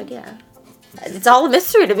 I have no idea. It's all a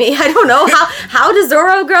mystery to me. I don't know how does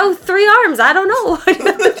Zoro grow 3 arms? I don't know.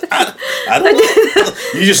 I don't know.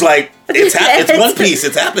 You're just like, it's One Piece.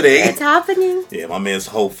 It's happening. It's happening. Yeah, my man's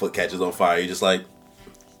whole foot catches on fire. You're just like,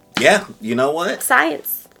 yeah, you know what?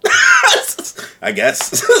 Science. I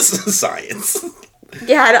guess. Science.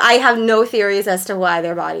 Yeah, I have no theories as to why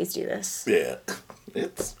their bodies do this. Yeah.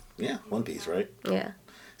 One Piece, right? Yeah.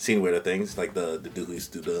 Seen weirder things, like the dude who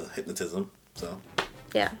used to do the hypnotism. So.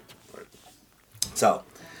 Yeah. So,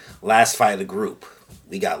 last fight of the group.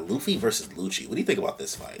 We got Luffy versus Lucci. What do you think about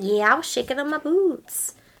this fight? Yeah, I was shaking on my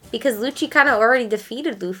boots. Because Lucci kind of already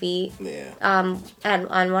defeated Luffy. Yeah. On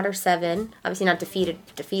Water 7. Obviously not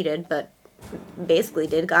defeated, but basically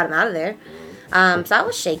got him out of there. So I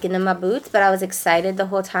was shaking in my boots, but I was excited the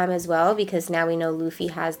whole time as well, because now we know Luffy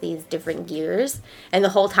has these different gears. And the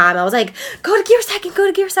whole time I was like, go to gear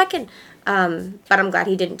second. But I'm glad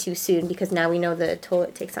he didn't too soon, because now we know the toll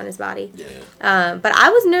it takes on his body. Yeah. But I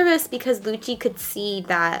was nervous because Lucci could see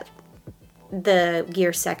that the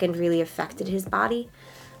gear second really affected his body.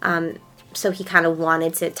 So he kind of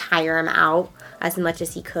wanted to tire him out as much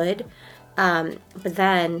as he could. But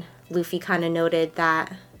then Luffy kind of noted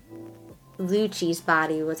that Lucci's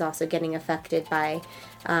body was also getting affected by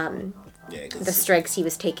Yeah, the strikes he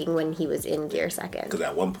was taking when he was in Gear Second. Because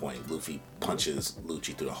at one point, Luffy punches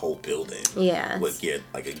Lucci through the whole building. Yeah. With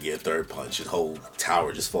a Gear Third punch. His whole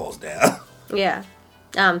tower just falls down. Yeah.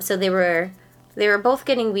 So they were both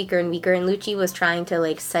getting weaker and weaker, and Lucci was trying to,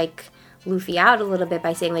 like, psych Luffy out a little bit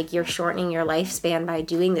by saying, like, you're shortening your lifespan by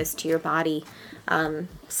doing this to your body.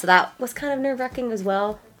 So that was kind of nerve-wracking as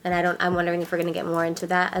well. And I'm wondering if we're going to get more into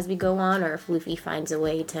that as we go on, or if Luffy finds a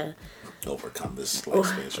way to overcome this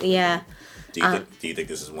lifespan. Yeah. Do you think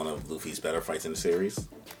this is one of Luffy's better fights in the series?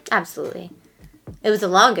 Absolutely. It was the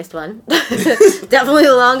longest one. Definitely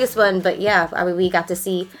the longest one. But yeah, I mean, we got to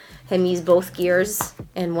see him use both gears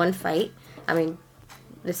in one fight. I mean,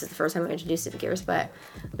 this is the first time we're introduced to the gears, but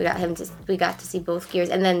we got to see both gears.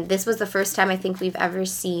 And then this was the first time I think we've ever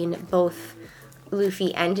seen both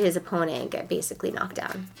Luffy and his opponent get basically knocked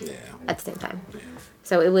down at the same time. Yeah.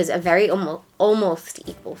 So it was a very almost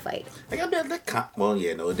equal fight. It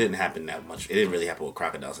didn't happen that much. It didn't really happen with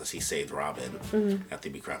Crocodile since he saved Robin after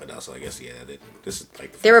he beat Crocodile. So I guess this is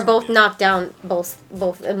like they were both knocked down, both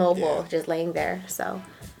immobile, just laying there. So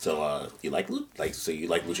you like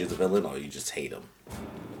Lucci as a villain, or you just hate him?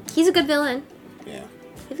 He's a good villain. Yeah,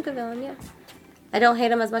 he's a good villain. Yeah, I don't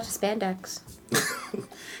hate him as much as Spandex.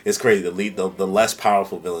 It's crazy. The less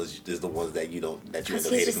powerful villains is the ones that you end up hating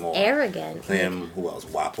more. He's just arrogant. Him. Who else?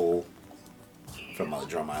 Wapple from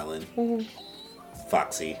Drum Island. Mm-hmm.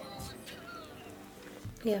 Foxy.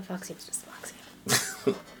 Yeah, Foxy was just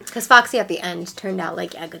Foxy. Because Foxy at the end turned out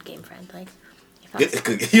like a good game friend. Like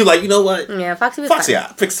you're like, you know what? Yeah, Foxy was Foxy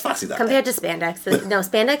out. Fix Foxy out. Compared to Spandex, no,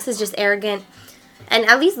 Spandex is just arrogant. And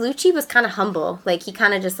at least Lucci was kind of humble. Like, he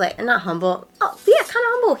kind of just, like, not humble. Oh, yeah, kind of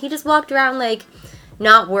humble. He just walked around, like,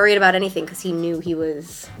 not worried about anything because he knew he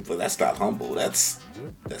was... But that's not humble. That's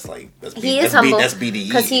he is humble. That's BDE.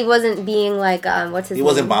 Because he wasn't being, like, what's his name? He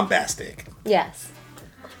wasn't bombastic. Yes.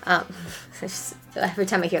 Every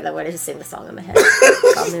time I hear that word, I just sing the song in my head.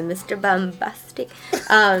 Call me Mr. Bombastic.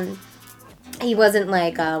 He wasn't,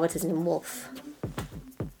 like, what's his name? Wolf.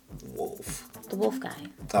 The wolf guy.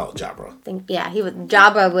 Oh, Jabra.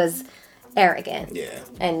 Jabra was arrogant. Yeah.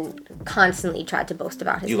 And constantly tried to boast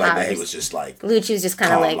about his powers. You like that he was just like... Lucci was just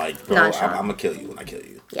kind of like bro, nonchalant. I'm going to kill you when I kill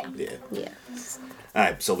you. Yeah. Yeah.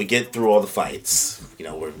 Alright, so we get through all the fights. You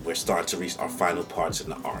know, we're starting to reach our final parts in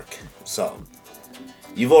the arc. So,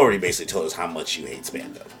 you've already basically told us how much you hate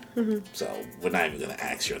Spandam. Mm-hmm. So, we're not even going to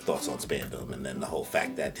ask your thoughts on Spandam. And then the whole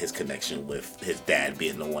fact that his connection with his dad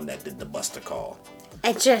being the one that did the Buster Call.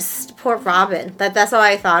 It just, poor Robin. That's all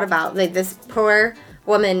I thought about. Like, this poor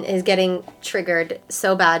woman is getting triggered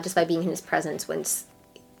so bad just by being in his presence once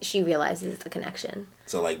she realizes the connection.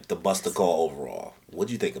 So, like, the Buster Call overall, what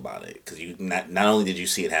do you think about it? Because you not only did you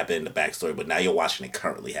see it happen in the backstory, but now you're watching it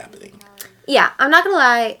currently happening. Yeah, I'm not going to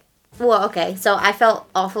lie. Well, okay, so I felt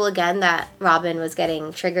awful again that Robin was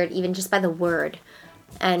getting triggered even just by the word.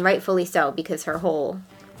 And rightfully so, because her whole...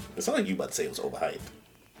 It's not like you about to say it was overhyped.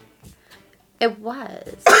 It was.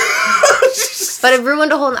 But it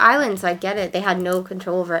ruined a whole island, so I get it. They had no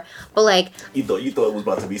control over it. But, like... You thought it was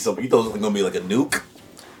about to be something... You thought it was going to be like a nuke?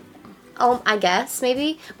 Oh, I guess,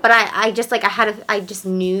 maybe. But I just, like, I just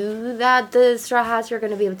knew that the Straw Hats were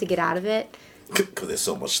going to be able to get out of it. Because there's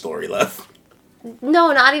so much story left.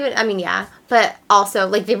 No, not even... I mean, yeah. But also,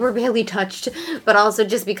 like, they were barely touched. But also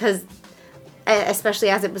just because... Especially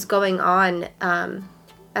as it was going on...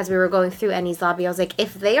 as we were going through Enies Lobby, I was like,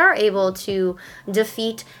 if they are able to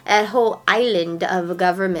defeat a whole island of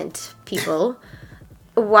government people,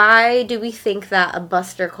 why do we think that a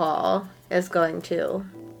Buster Call is going to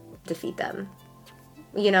defeat them?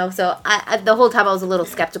 You know, so I the whole time I was a little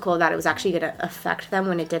skeptical that it was actually going to affect them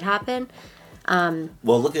when it did happen.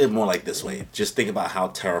 Well, look at it more like this way. Just think about how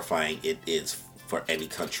terrifying it is for any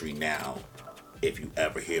country now. If you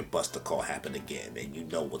ever hear Buster Call happen again, and you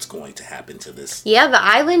know what's going to happen to this. Yeah, the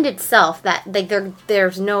island itself, that like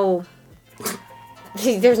there's no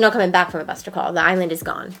coming back from a Buster Call. The island is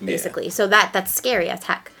gone, basically. Yeah. So that's scary as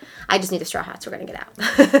heck. I just knew the Straw Hats were going to get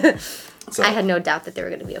out. So, I had no doubt that they were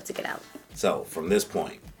going to be able to get out. So, from this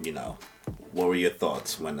point, you know, what were your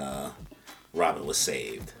thoughts when Robin was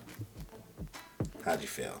saved? How'd you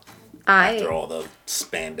feel? After all the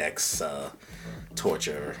spandex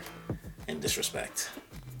torture and disrespect.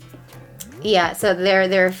 Yeah, so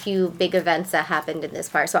there are a few big events that happened in this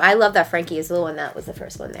part. So I love that Frankie is the one that was the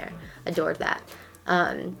first one there. Adored that.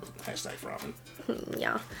 Hashtag Robin.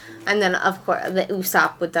 Yeah. And then, of course, the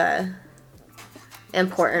Usopp with the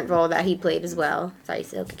important role that he played as well. Sorry,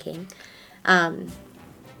 Silky King. And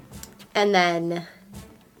then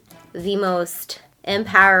the most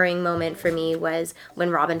empowering moment for me was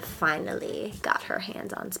when Robin finally got her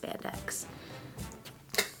hands on spandex.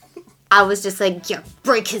 I was just like, yeah,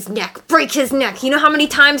 break his neck, break his neck. You know how many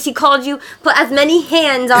times he called you? Put as many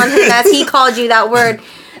hands on him as he called you that word.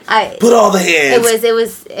 Put all the hands.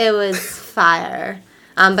 It was fire.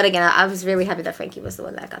 But again, I was really happy that Frankie was the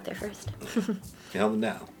one that got there first. You held him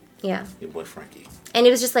down. Yeah. Your boy Frankie. And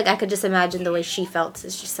it was just like, I could just imagine the way she felt.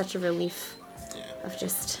 It's just such a relief of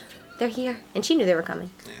just, they're here. And she knew they were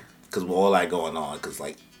coming. Yeah. Because with all that going on, because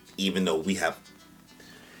like, even though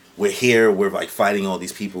we're here, we're like fighting all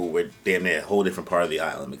these people, we're damn near a whole different part of the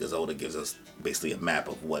island, because Oda gives us basically a map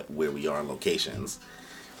of where we are in locations.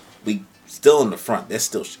 We still in the front, there's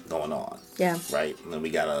still shit going on. Yeah. Right? And then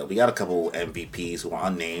we got a couple MVPs who are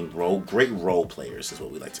unnamed, great role players is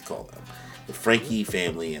what we like to call them. The Frankie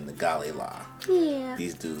family and the Gale La. Yeah.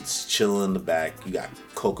 These dudes chilling in the back. You got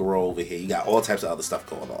Kokoro over here. You got all types of other stuff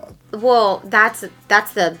going on. Well, that's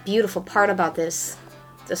the beautiful part about this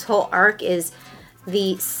whole arc is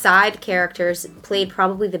the side characters played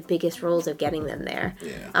probably the biggest roles of getting them there.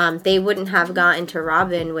 Yeah. They wouldn't have gotten to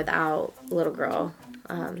Robin without little girl.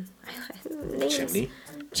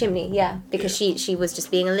 Chimney, yeah, because she was just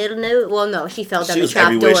being a little no, she fell down the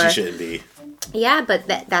trap door. She shouldn't be. Yeah, but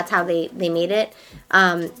that's how they made it.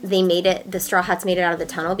 They made it. The Straw Hats made it out of the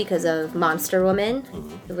tunnel because of Monster Woman,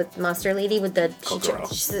 with Monster Lady with the.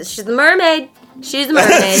 She's the mermaid. She's the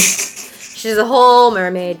mermaid. She's a whole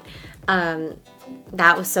mermaid.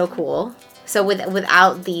 That was so cool. So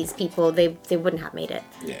without these people, they wouldn't have made it.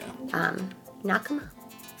 Yeah. Nakama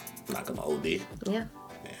OD. Yeah.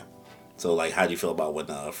 So, like, how do you feel about when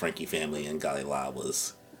Frankie family and Gale La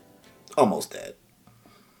was almost dead?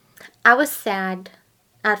 I was sad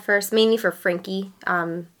at first, mainly for Frankie,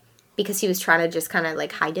 because he was trying to just kind of,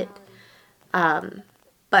 like, hide it. But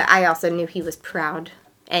I also knew he was proud,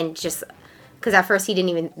 and just, because at first he didn't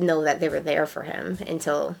even know that they were there for him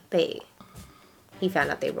until he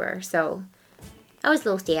found out they were. So, I was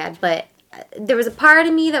a little sad, but there was a part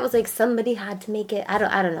of me that was like, somebody had to make it. I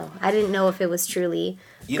don't know. I didn't know if it was truly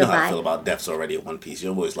You know how I feel about deaths already at One Piece.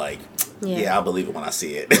 You're always like, yeah, I'll believe it when I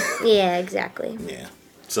see it. Yeah, exactly. Yeah.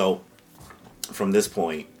 So, from this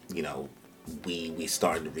point, you know, we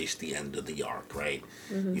started to reach the end of the arc, right?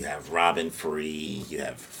 Mm-hmm. You have Robin free, you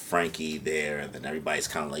have Frankie there, and then everybody's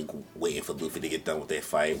kind of like waiting for Luffy to get done with their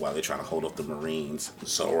fight while they're trying to hold off the Marines.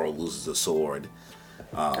 Zoro loses a sword.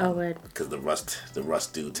 Because the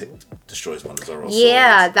rust dude destroys one of Zoro's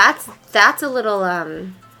swords. Swords. That's a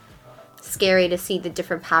little scary to see the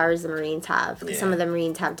different powers the Marines have. Because some of the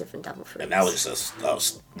Marines have different devil fruits. And that was just a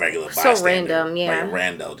regular bystander. So random, yeah. Like a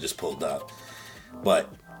rando just pulled up. But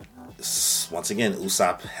once again,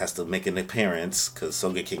 Usopp has to make an appearance because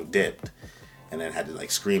Soga King dipped. And then had to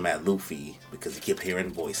like scream at Luffy because he kept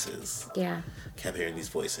hearing voices. Yeah. Kept hearing these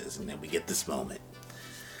voices. And then we get this moment.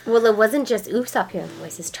 Well, it wasn't just Usopp hearing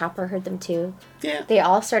voices. Chopper heard them too. Yeah. They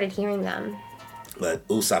all started hearing them. But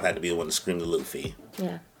Usopp had to be the one to scream to Luffy.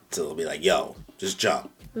 Yeah. So it'll be like, yo, just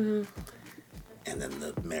jump. Mm-hmm. And then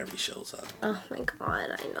the Mary shows up. Oh my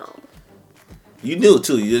god, I know. You knew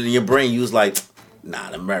too. In your brain, you was like, nah,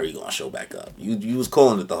 the Mary gonna show back up. You was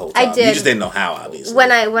calling it the whole time. I did. You just didn't know how, obviously.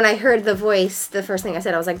 When I heard the voice, the first thing I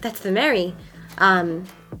said, I was like, that's the Mary.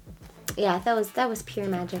 Yeah, that was pure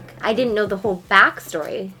magic. I didn't know the whole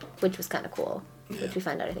backstory, which was kind of cool, which we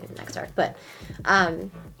find out I think in the next arc. But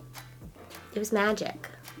it was magic,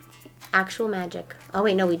 actual magic. Oh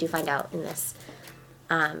wait, no, we do find out in this,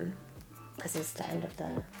 because it's the end of the.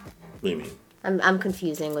 What do you mean? I'm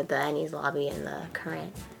confusing with the Enies Lobby and the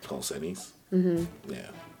current. Post Enies. Mm-hmm. Yeah.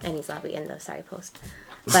 Enies Lobby and the post,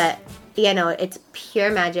 but yeah, no, it's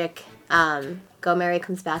pure magic. Go Mary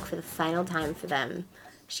comes back for the final time for them.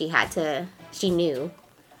 She knew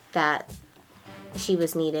that she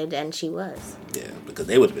was needed, and she was. Yeah, because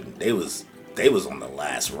they was on the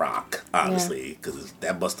last rock, honestly, because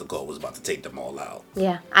that Buster Gold was about to take them all out.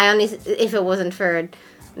 Yeah, if it wasn't for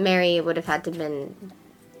Mary, it would have had to been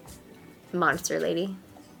Monster Lady.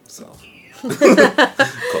 So,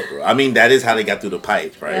 I mean, that is how they got through the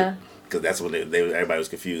pipe, right? Yeah. Because that's when everybody was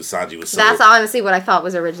confused. Sanji was. That's honestly what I thought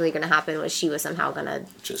was originally going to happen. Was she was somehow going to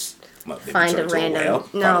just. Find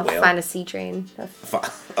a sea train.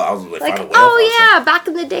 I was like, back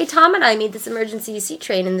in the day, Tom and I made this emergency sea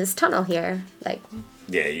train in this tunnel here. Like,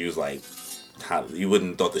 yeah, you was like, you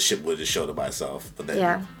wouldn't thought the ship would just showed up by itself, but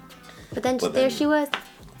then there she was.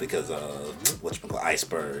 Because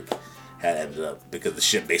Iceberg had ended up because the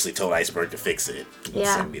ship basically told Iceberg to fix it.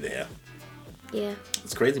 Send me there. Yeah,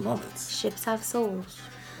 it's crazy moments. Ships have souls.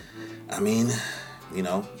 I mean. You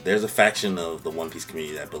know, there's a faction of the One Piece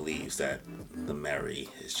community that believes that the Mary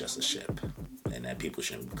is just a ship and that people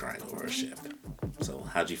shouldn't be crying over a ship. So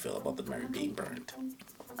how'd you feel about the Mary being burned?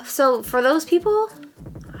 So for those people,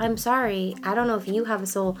 I'm sorry. I don't know if you have a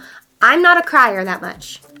soul. I'm not a crier that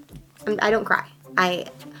much. I don't cry. I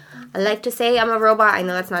like to say I'm a robot. I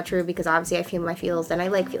know that's not true because obviously I feel my feels and I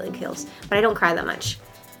like feeling feels, but I don't cry that much.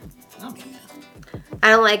 I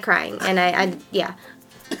don't like crying, and I yeah.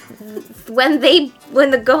 When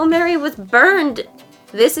the Go Mary was burned,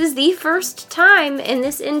 this is the first time in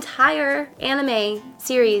this entire anime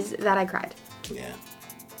series that I cried. Yeah.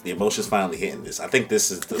 The emotions finally hitting this. I think this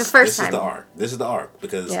is the first time. Is the arc. This is the arc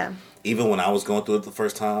because even when I was going through it the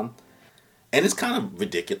first time, and it's kind of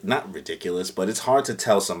ridiculous, not ridiculous, but it's hard to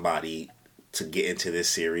tell somebody to get into this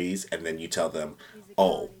series and then you tell them,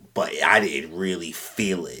 "Oh, but I didn't really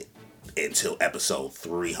feel it until episode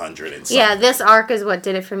 300 and something." Yeah, this arc is what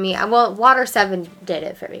did it for me. Well, Water 7 did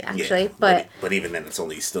it for me actually, but even then it's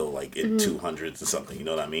only still like in 200s and something, you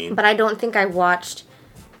know what I mean? But I don't think I watched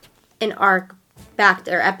an arc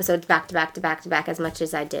episodes back to back as much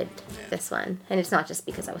as I did this one. And it's not just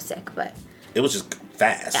because I was sick, but it was just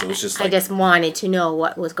fast. Yeah, it was just like, I just wanted to know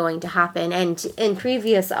what was going to happen. And in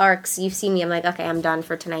previous arcs, you've seen me, I'm like, okay, I'm done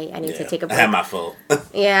for tonight. I need to take a break. I had my full.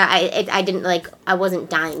 Yeah, I didn't I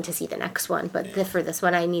wasn't dying to see the next one, but for this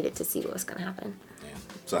one, I needed to see what was going to happen. Yeah.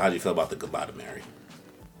 So how do you feel about the goodbye to Mary?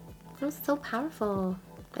 It was so powerful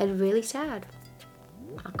and really sad.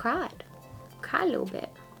 I cried a little bit.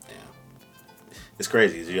 It's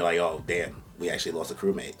crazy. You're like, oh, damn, we actually lost a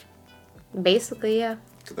crewmate. Basically, yeah.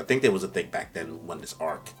 Because I think there was a thing back then when this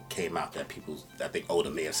arc came out that I think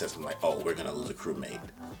Oda may have said something like, oh, we're going to lose a crewmate.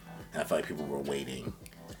 And I felt like people were waiting.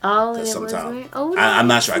 Oh, and sometime. I'm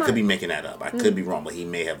not sure. I could be making that up. I could be wrong, but he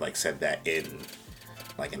may have like said that in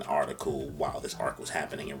like an article while this arc was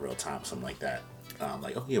happening in real time, something like that.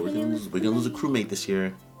 Like, oh yeah, we're gonna lose a crewmate this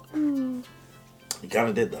year. He kind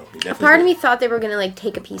of did though. A part of me thought they were gonna like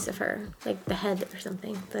take a piece of her, like the head or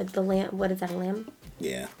something. The lamb. What is that? A lamb?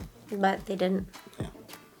 Yeah. But they didn't. Yeah.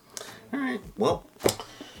 All right. Well,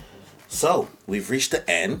 so we've reached the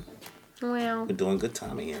end. Wow. We're doing good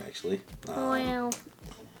timing here, actually. Wow.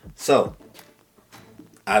 So,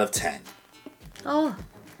 out of 10. Oh.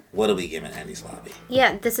 What are we giving Enies Lobby?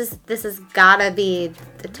 Yeah, this is gotta be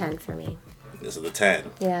the 10 for me. This is the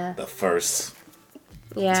 10. Yeah. The first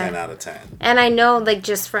 10 out of 10. And I know, like,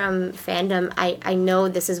 just from fandom, I know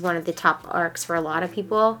this is one of the top arcs for a lot of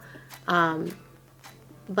people.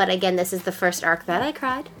 But again, this is the first arc that I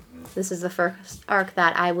cried. This is the first arc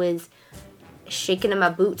that I was shaking in my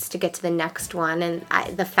boots to get to the next one. And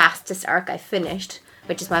the fastest arc I finished,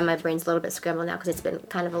 which is why my brain's a little bit scrambled now because it's been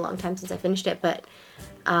kind of a long time since I finished it. But,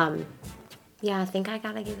 yeah, I think I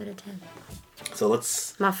gotta give it a 10. So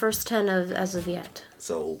let's... My first 10 as of yet.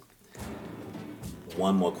 So,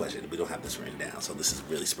 one more question. We don't have this written down, so this is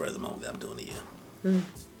really spur of the moment that I'm doing to you.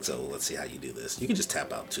 So let's see how you do this. You can just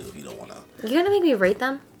tap out too if you don't want to. You're gonna make me rate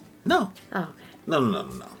them? No. Oh, okay. No.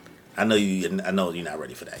 I know you're not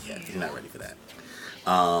ready for that yet. You're not ready for that.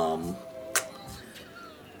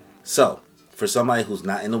 So, for somebody who's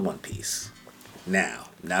not into One Piece, now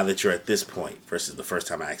that you're at this point versus the first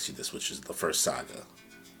time I asked you this, which is the first saga,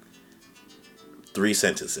 3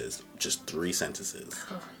 sentences, just 3 sentences.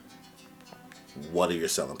 What are your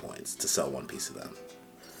selling points to sell One Piece to them?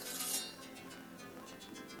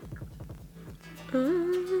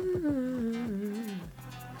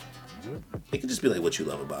 It could just be like what you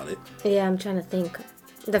love about it. Yeah, I'm trying to think.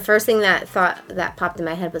 The first thing that popped in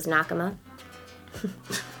my head was Nakama.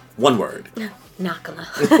 One word. Nakama.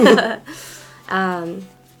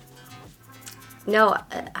 No,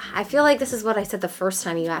 I feel like this is what I said the first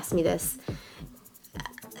time you asked me this.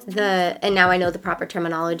 And now I know the proper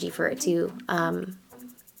terminology for it too.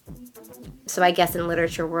 So I guess in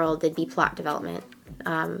literature world it'd be plot development.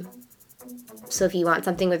 So if you want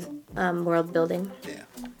something with world building,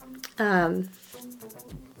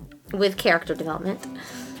 with character development,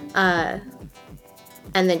 and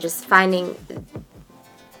then just finding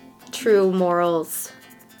true morals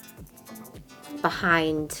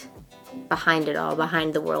behind it all,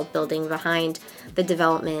 behind the world building, behind the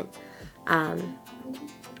development, and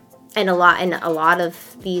a lot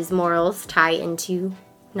of these morals tie into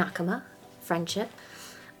Nakama, friendship.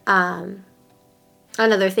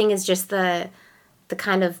 Another thing is just the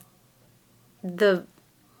kind of the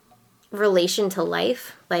relation to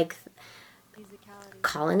life, like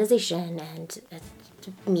colonization and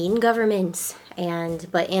mean governments,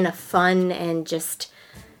 but in a fun and just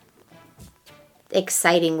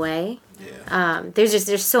exciting way. Yeah.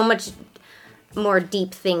 There's so much more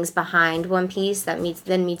deep things behind One Piece that meets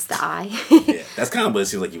the eye. Yeah, that's kind of what it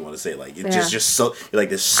seems like you want to say. Like it's just so like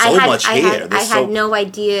there's so much here. I had no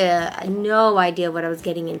idea what I was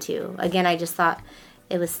getting into. Again, I just thought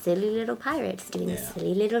It was silly little pirates doing Yeah.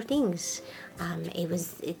 silly little things.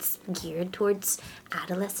 It's geared towards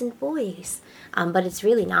adolescent boys, but it's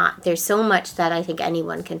really not. There's so much that I think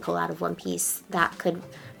anyone can pull out of One Piece that could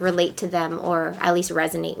relate to them or at least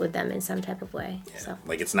resonate with them in some type of way. Yeah. So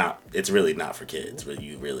Like it's really not for kids. When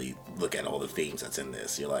you really look at all the themes that's in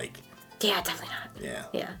this, you're like, yeah, definitely not. yeah.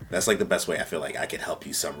 Yeah. That's like the best way I feel like I could help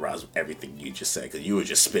you summarize everything you just said, because you were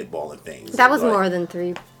just spitballing things. That was like, more than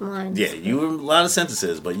 3 lines. Yeah, you were a lot of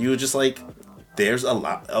sentences, but you were just like, there's a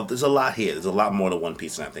lot here. There's a lot more to One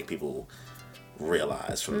Piece than I think people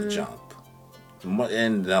realize from the jump.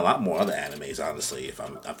 And a lot more other animes, honestly, if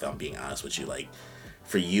I'm being honest with you. Like,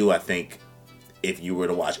 for you, I think if you were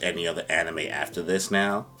to watch any other anime after this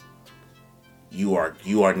now, you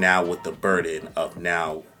are now with the burden of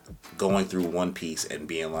now going through One Piece and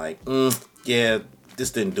being like, yeah, this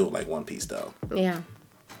didn't do it like One Piece, though. Yeah.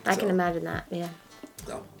 I can So- imagine that, yeah.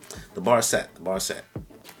 So, the bar is set.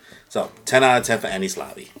 So, 10 out of 10 for Enies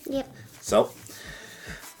Lobby. Yep. So,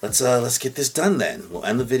 let's get this done then. We'll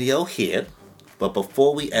end the video here. But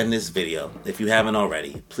before we end this video, if you haven't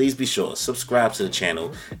already, please be sure to subscribe to the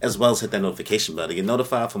channel, as well as hit that notification bell to get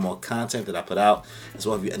notified for more content that I put out. As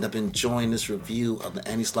well, if you end up enjoying this review of the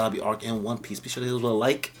Enies Lobby Arc and One Piece, be sure to hit us with a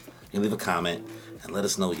like and leave a comment and let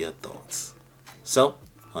us know your thoughts. So,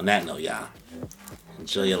 on that note, y'all,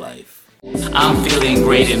 enjoy your life. I'm feeling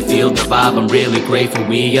great and feel the vibe. I'm really grateful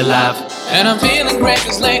we alive. And I'm feeling great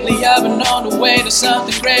cause lately I've been on the way to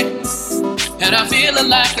something great. And I feel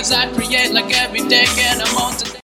alive cause I create like every day and I'm on to